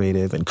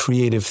administrative and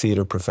creative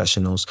theater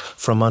professionals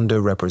from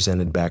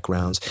underrepresented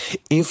backgrounds.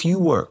 If you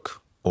work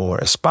or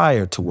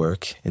aspire to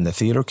work in the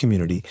theater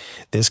community,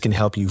 this can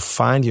help you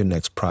find your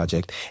next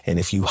project. And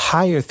if you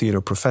hire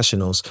theater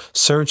professionals,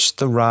 search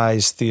the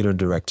Rise Theater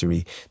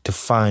Directory to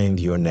find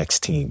your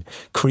next team.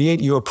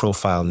 Create your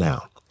profile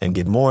now and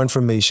get more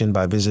information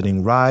by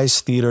visiting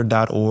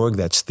risetheater.org.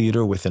 That's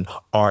theater with an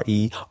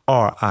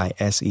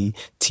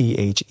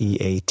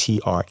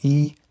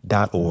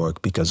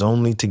RERISETHEATRE.org, because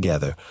only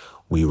together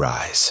we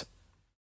rise.